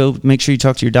say go make sure you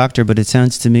talk to your doctor, but it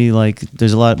sounds to me like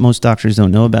there's most doctors don't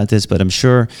know about this, but I'm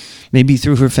sure maybe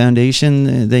through her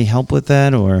foundation they help with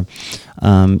that. Or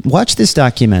watch this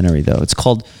documentary though. It's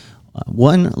called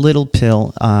One Little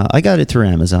Pill. I got it through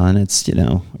Amazon. It's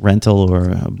rental or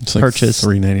purchase.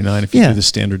 Like $3.99 if you do the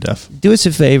standard def. Do us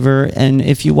a favor, and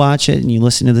if you watch it and you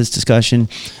listen to this discussion,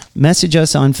 message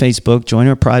us on Facebook, join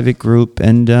our private group,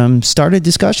 and start a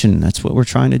discussion. That's what we're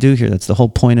trying to do here. That's the whole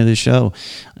point of the show.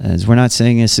 As we're not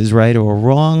saying this is right or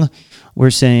wrong.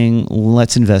 We're saying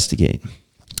let's investigate.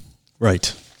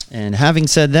 Right. And having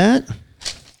said that,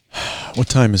 what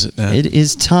time is it now? It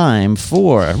is time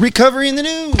for Recovery in the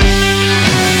News.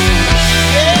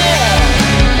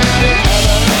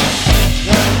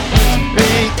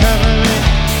 Recovery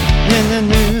in the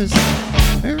News.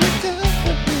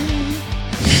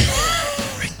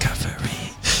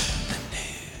 Recovery in the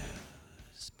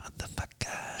News,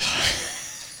 motherfucker.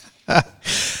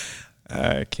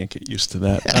 I can't get used to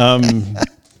that.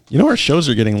 Our shows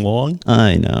are getting long.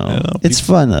 I know. It's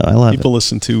fun, though. I love it. People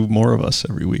listen to more of us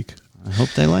every week. I hope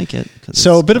they like it.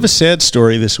 So a bit of a sad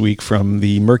story this week from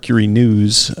the Mercury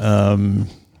News.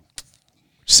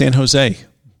 San Jose,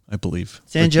 I believe.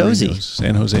 San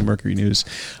Jose Mercury News.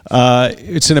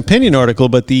 It's an opinion article,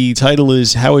 but the title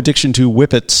is How Addiction to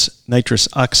Whippets Nitrous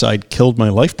Oxide Killed My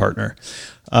Life Partner.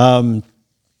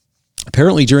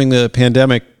 Apparently during the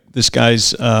pandemic, this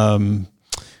guy's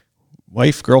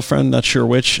wife, girlfriend, not sure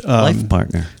which, life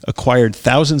partner, acquired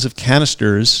thousands of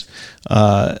canisters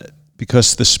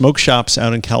because the smoke shops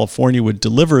out in California would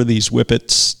deliver these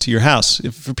whippets to your house.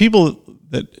 For people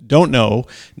that don't know,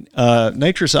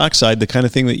 nitrous oxide, the kind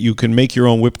of thing that you can make your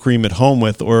own whipped cream at home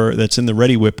with, or that's in the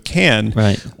Ready Whip can,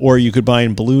 right, or you could buy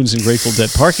in balloons in Grateful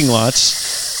Dead parking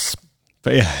lots.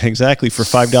 But yeah, exactly, for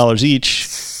 $5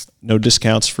 each, no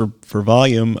discounts for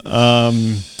volume.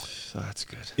 That's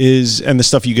good. And the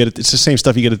stuff you get, it's the same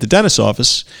stuff you get at the dentist's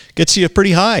office, gets you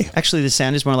pretty high. Actually, the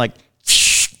sound is more like.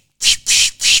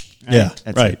 Yeah,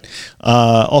 right.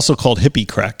 Also called hippie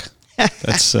crack.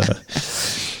 That's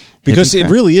because it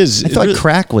really is. I thought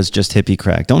crack was just hippie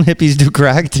crack. Don't hippies do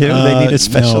crack too? They need a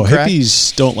special crack.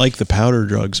 Hippies don't like the powder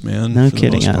drugs, man. No for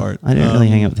kidding. The most part. I didn't really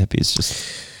hang out with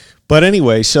hippies. But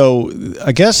anyway, so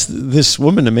I guess this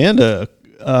woman Amanda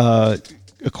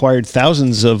acquired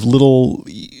thousands of little.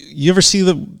 You ever see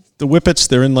the whippets?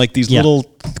 They're in like these little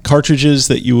cartridges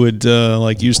that you would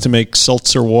like use to make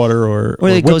seltzer water or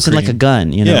it goes in like a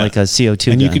gun, like a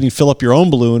CO2 and gun. you can fill up your own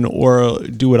balloon or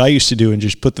do what I used to do and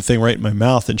just put the thing right in my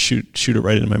mouth and shoot it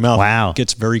right into my mouth. Wow. It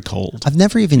gets very cold. I've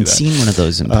never even seen one of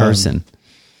those in person.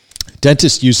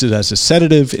 Dentists use it as a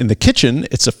sedative in the kitchen.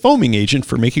 It's a foaming agent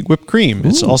for making whipped cream.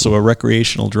 It's also a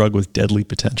recreational drug with deadly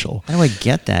potential. How do I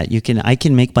get that? I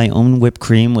can make my own whipped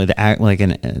cream with like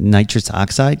a nitrous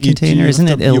oxide container. Isn't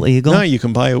it illegal? No, you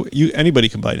can buy. Anybody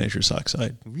can buy nitrous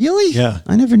oxide. Really? Yeah,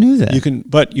 I never knew that. You can,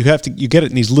 but you have to. You get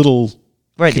it in these little.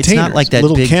 Right, it's not like that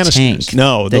little big canisters. tank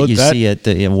no, that you see at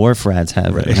the wharf rats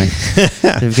have. Right.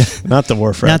 Not the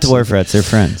wharf rats. Not the wharf rats. They're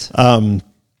friends.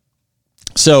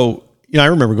 So. I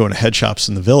remember going to head shops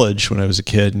in the Village when I was a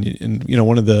kid, and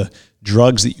one of the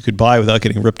drugs that you could buy without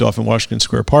getting ripped off in Washington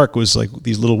Square Park was like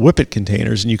these little whippet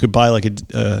containers, and you could buy like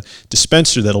a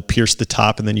dispenser that'll pierce the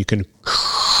top, and then you can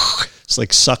it's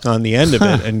like suck on the end of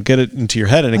it and get it into your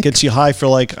head, and it gets you high for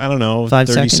like, I don't know,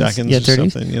 30 seconds or 30?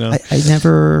 Something. I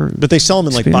never. But they sell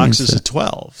them in like boxes of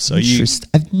 12. So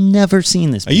I've never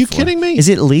seen this before. Are you kidding me? Is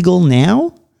it legal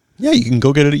now? Yeah, you can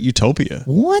go get it at Utopia.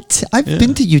 What? I've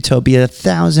been to Utopia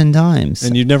 1,000 times.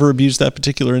 And you never abused that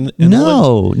particular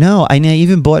No. I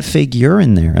even bought fake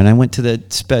urine there. And I went to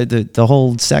the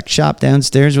whole sex shop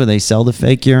downstairs where they sell the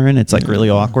fake urine. It's like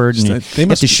really awkward. And you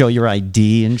have to show your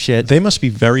ID and shit. They must be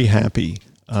very happy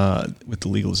with the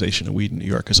legalization of weed in New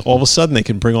York, because all of a sudden they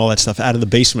can bring all that stuff out of the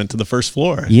basement to the first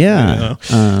floor. Yeah.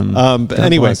 But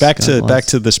anyway, back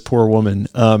to this poor woman.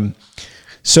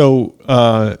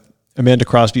 Amanda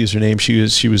Crosby is her name. She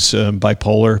was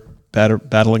bipolar,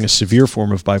 battling a severe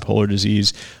form of bipolar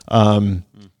disease.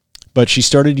 But she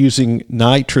started using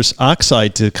nitrous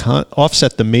oxide to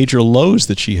offset the major lows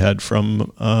that she had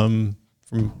from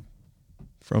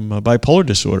bipolar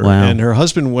disorder. Wow. And her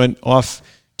husband went off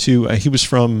to he was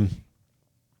from,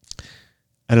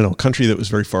 I don't know, a country that was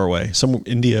very far away, some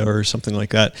India or something like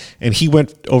that. And he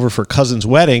went over for a cousin's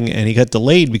wedding, and he got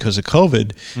delayed because of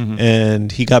COVID. Mm-hmm.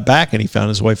 And he got back, and he found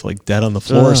his wife like dead on the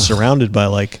floor, surrounded by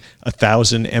like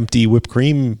 1,000 empty whipped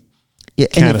cream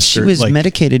canisters. And if she was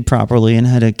medicated properly and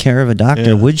had a care of a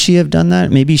doctor, would she have done that?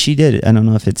 Maybe she did. I don't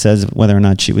know if it says whether or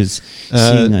not she was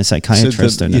seeing a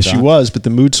psychiatrist or not. Yes, she was, but the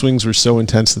mood swings were so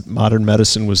intense that modern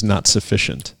medicine was not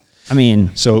sufficient. I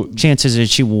mean, so chances are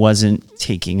she wasn't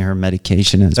taking her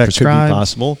medication as prescribed. That could be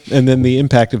possible. And then the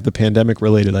impact of the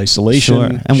pandemic-related isolation.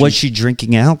 Sure. And was she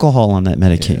drinking alcohol on that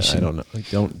medication? I don't know.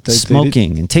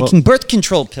 Smoking and taking birth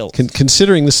control pills.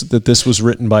 Considering that this was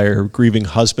written by her grieving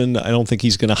husband, I don't think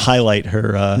he's going to highlight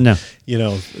her,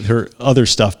 her other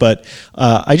stuff. But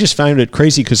I just found it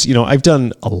crazy because, I've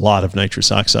done a lot of nitrous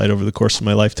oxide over the course of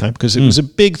my lifetime because it was a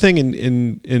big thing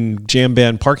in jam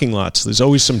band parking lots. There's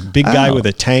always some big guy with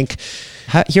a tank.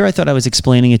 Here I thought I was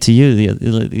explaining it to you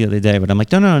the other day, but I'm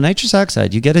like, no, nitrous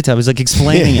oxide, you get it? I was like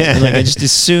explaining it. Like I just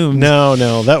assumed.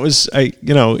 No, that was,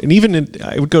 and even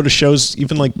I would go to shows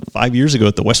even like 5 years ago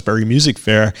at the Westbury Music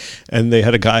Fair, and they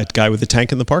had a guy with a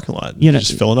tank in the parking lot,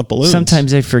 just filling up balloons.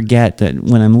 Sometimes I forget that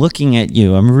when I'm looking at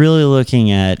you, I'm really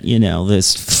looking at,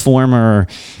 this former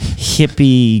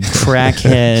hippie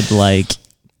crackhead, like,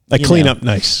 I clean up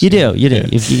nice. You do. Yeah.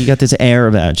 You got this air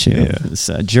about you, this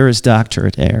Juris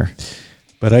Doctorate air.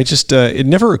 But I just, it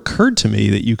never occurred to me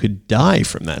that you could die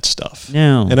from that stuff.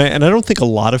 No. And I don't think a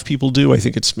lot of people do. I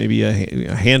think it's maybe a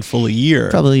handful a year.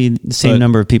 Probably the same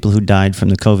number of people who died from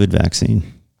the COVID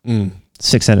vaccine.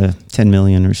 6 out of 10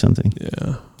 million or something.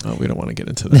 Yeah. Oh, we don't want to get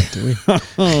into that, do we?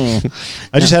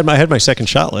 I had my second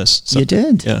shot list. So, you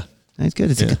did? Yeah. That's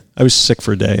good. I was sick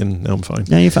for a day, and now I'm fine.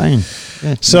 Now you're fine.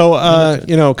 Yeah.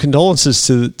 So, condolences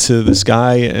to this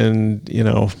guy, and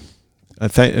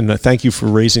thank you for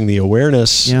raising the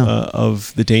awareness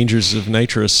of the dangers of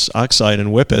nitrous oxide and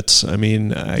whippets. I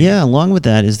mean, along with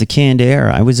that is the canned air.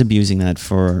 I was abusing that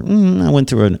I went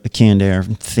through a canned air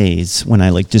phase when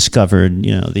I discovered,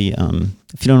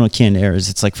 if you don't know what canned air is,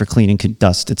 it's like for cleaning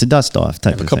dust. It's a dust off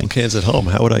type of thing. I have a couple cans at home.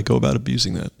 How would I go about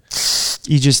abusing that?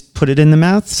 You just put it in the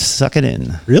mouth, suck it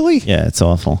in. Really? Yeah, it's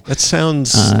awful. That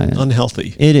sounds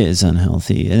unhealthy. It is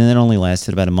unhealthy. And it only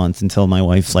lasted about a month until my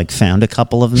wife found a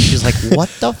couple of them. She's like, what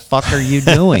the fuck are you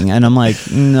doing? And I'm like,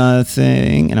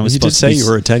 nothing. And I was supposed to say you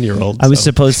were a 10-year-old. I was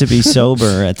supposed to be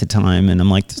sober at the time. And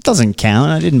I'm like, this doesn't count.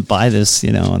 I didn't buy this,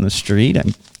 on the street. I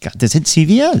got this at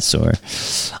CVS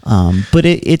but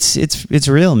it's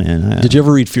real, man. Did you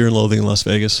ever read Fear and Loathing in Las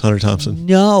Vegas, Hunter Thompson?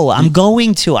 No, I'm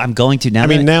going to now.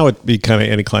 Now it'd be kind of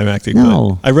anticlimactic.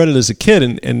 No. But I read it as a kid,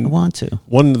 and I want to.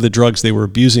 One of the drugs they were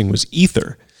abusing was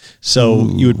ether. So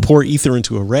you would pour ether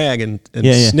into a rag and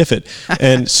sniff it.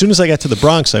 And as soon as I got to the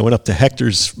Bronx, I went up to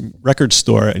Hector's record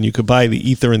store, and you could buy the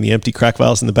ether in the empty crack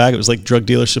vials in the bag. It was like Drug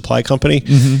Dealer Supply Company.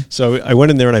 Mm-hmm. So I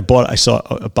went in there and I saw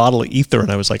a bottle of ether,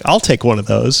 and I was like, I'll take one of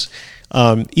those.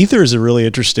 Ether is a really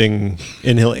interesting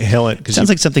inhalant. Sounds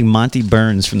like something Monty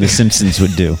Burns from The Simpsons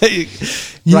would do.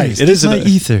 Right. It is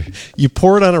ether. You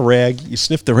pour it on a rag, you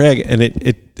sniff the rag, and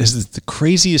it has the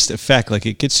craziest effect.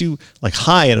 It gets you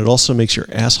high, and it also makes your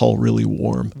asshole really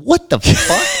warm. What the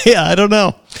fuck? Yeah, I don't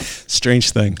know.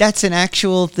 Strange thing. That's an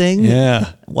actual thing?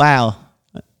 Yeah. Wow.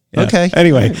 Yeah. Okay.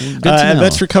 Anyway, good to know. And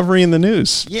that's recovery in the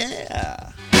news.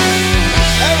 Yeah. All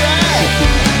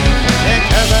right.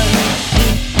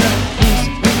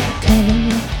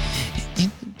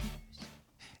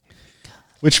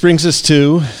 Which brings us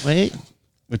to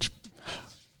which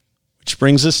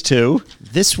brings us to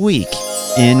this week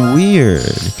in Weird.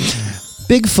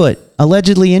 Bigfoot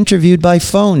allegedly interviewed by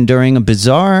phone during a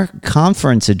bizarre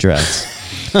conference address.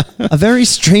 A very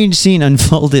strange scene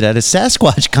unfolded at a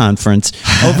Sasquatch conference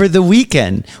over the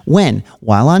weekend when,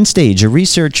 while on stage, a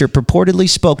researcher purportedly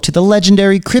spoke to the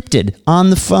legendary cryptid on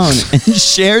the phone and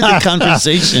shared the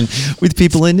conversation with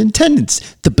people in attendance.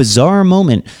 The bizarre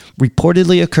moment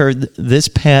reportedly occurred this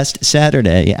past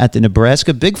Saturday at the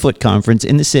Nebraska Bigfoot Conference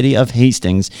in the city of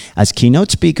Hastings as keynote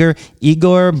speaker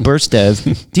Igor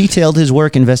Burstev detailed his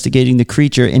work investigating the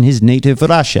creature in his native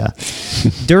Russia.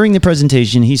 During the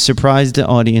presentation, he surprised the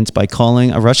audience by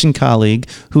calling a Russian colleague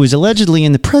who was allegedly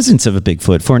in the presence of a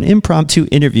Bigfoot for an impromptu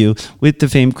interview with the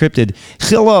famed cryptid.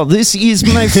 Hello, this is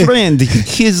my friend.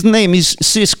 His name is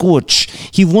Sasquatch.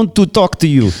 He wants to talk to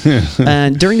you.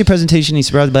 And during the presentation, he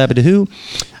surprised Babadoo.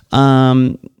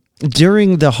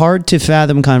 During the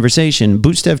hard-to-fathom conversation,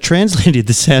 Burstev translated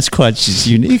the Sasquatch's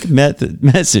unique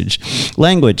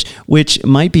language, which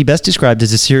might be best described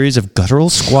as a series of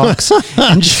guttural squawks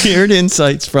and shared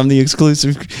insights from the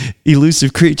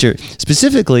elusive creature,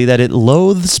 specifically that it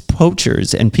loathes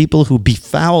poachers and people who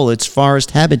befoul its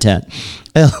forest habitat.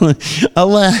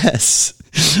 Alas...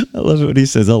 I love what he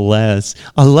says, alas.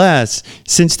 Alas,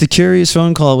 since the curious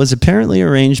phone call was apparently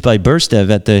arranged by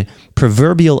Burstev at the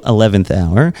proverbial 11th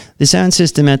hour, the sound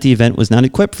system at the event was not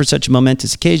equipped for such a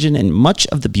momentous occasion, and much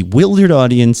of the bewildered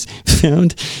audience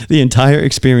found the entire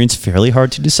experience fairly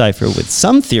hard to decipher, with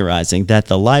some theorizing that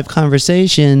the live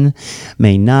conversation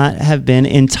may not have been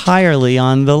entirely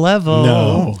on the level.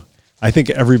 No. I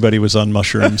think everybody was on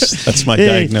mushrooms. That's my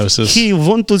diagnosis. He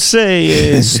want to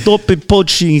say, stop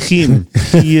poaching him.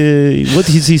 What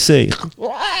does he say?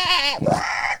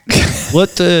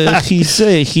 What he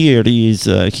say here is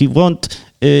he want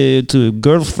to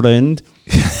girlfriend.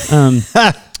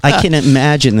 I can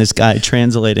imagine this guy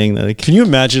translating. Can you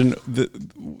imagine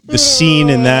the scene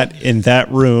in that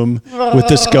room with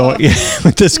this going?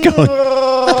 With this going.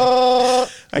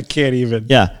 I can't even.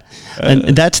 Yeah.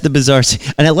 And that's the bizarre scene.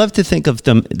 And I love to think of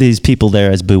these people there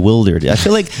as bewildered. I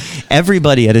feel like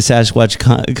everybody at a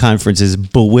Sasquatch conference is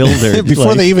bewildered.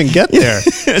 Before they even get there.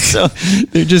 So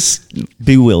they're just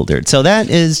bewildered. So that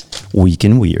is Week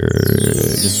in Weird.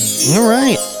 All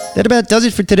right. That about does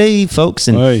it for today, folks.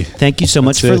 And thank you so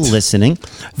much for listening.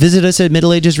 Visit us at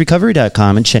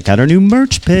middleagesrecovery.com and check out our new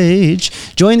merch page.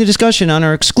 Join the discussion on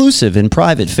our exclusive and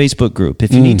private Facebook group.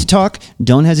 If you need to talk,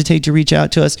 don't hesitate to reach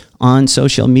out to us on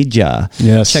social media.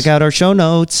 Yes. Check out our show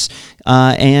notes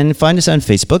and find us on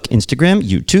Facebook, Instagram,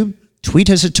 YouTube. Tweet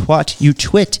us at Twat You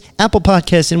Twit, Apple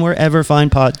Podcasts, and wherever fine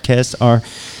podcasts are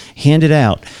handed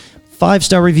out.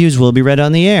 5-star reviews will be read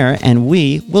on the air, and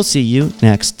we will see you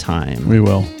next time. We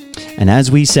will. And as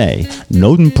we say,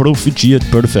 non proficiat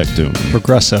perfectum.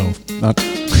 Progresso, not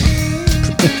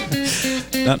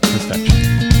perfection.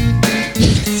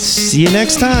 See you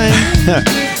next time.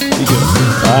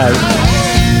 Bye.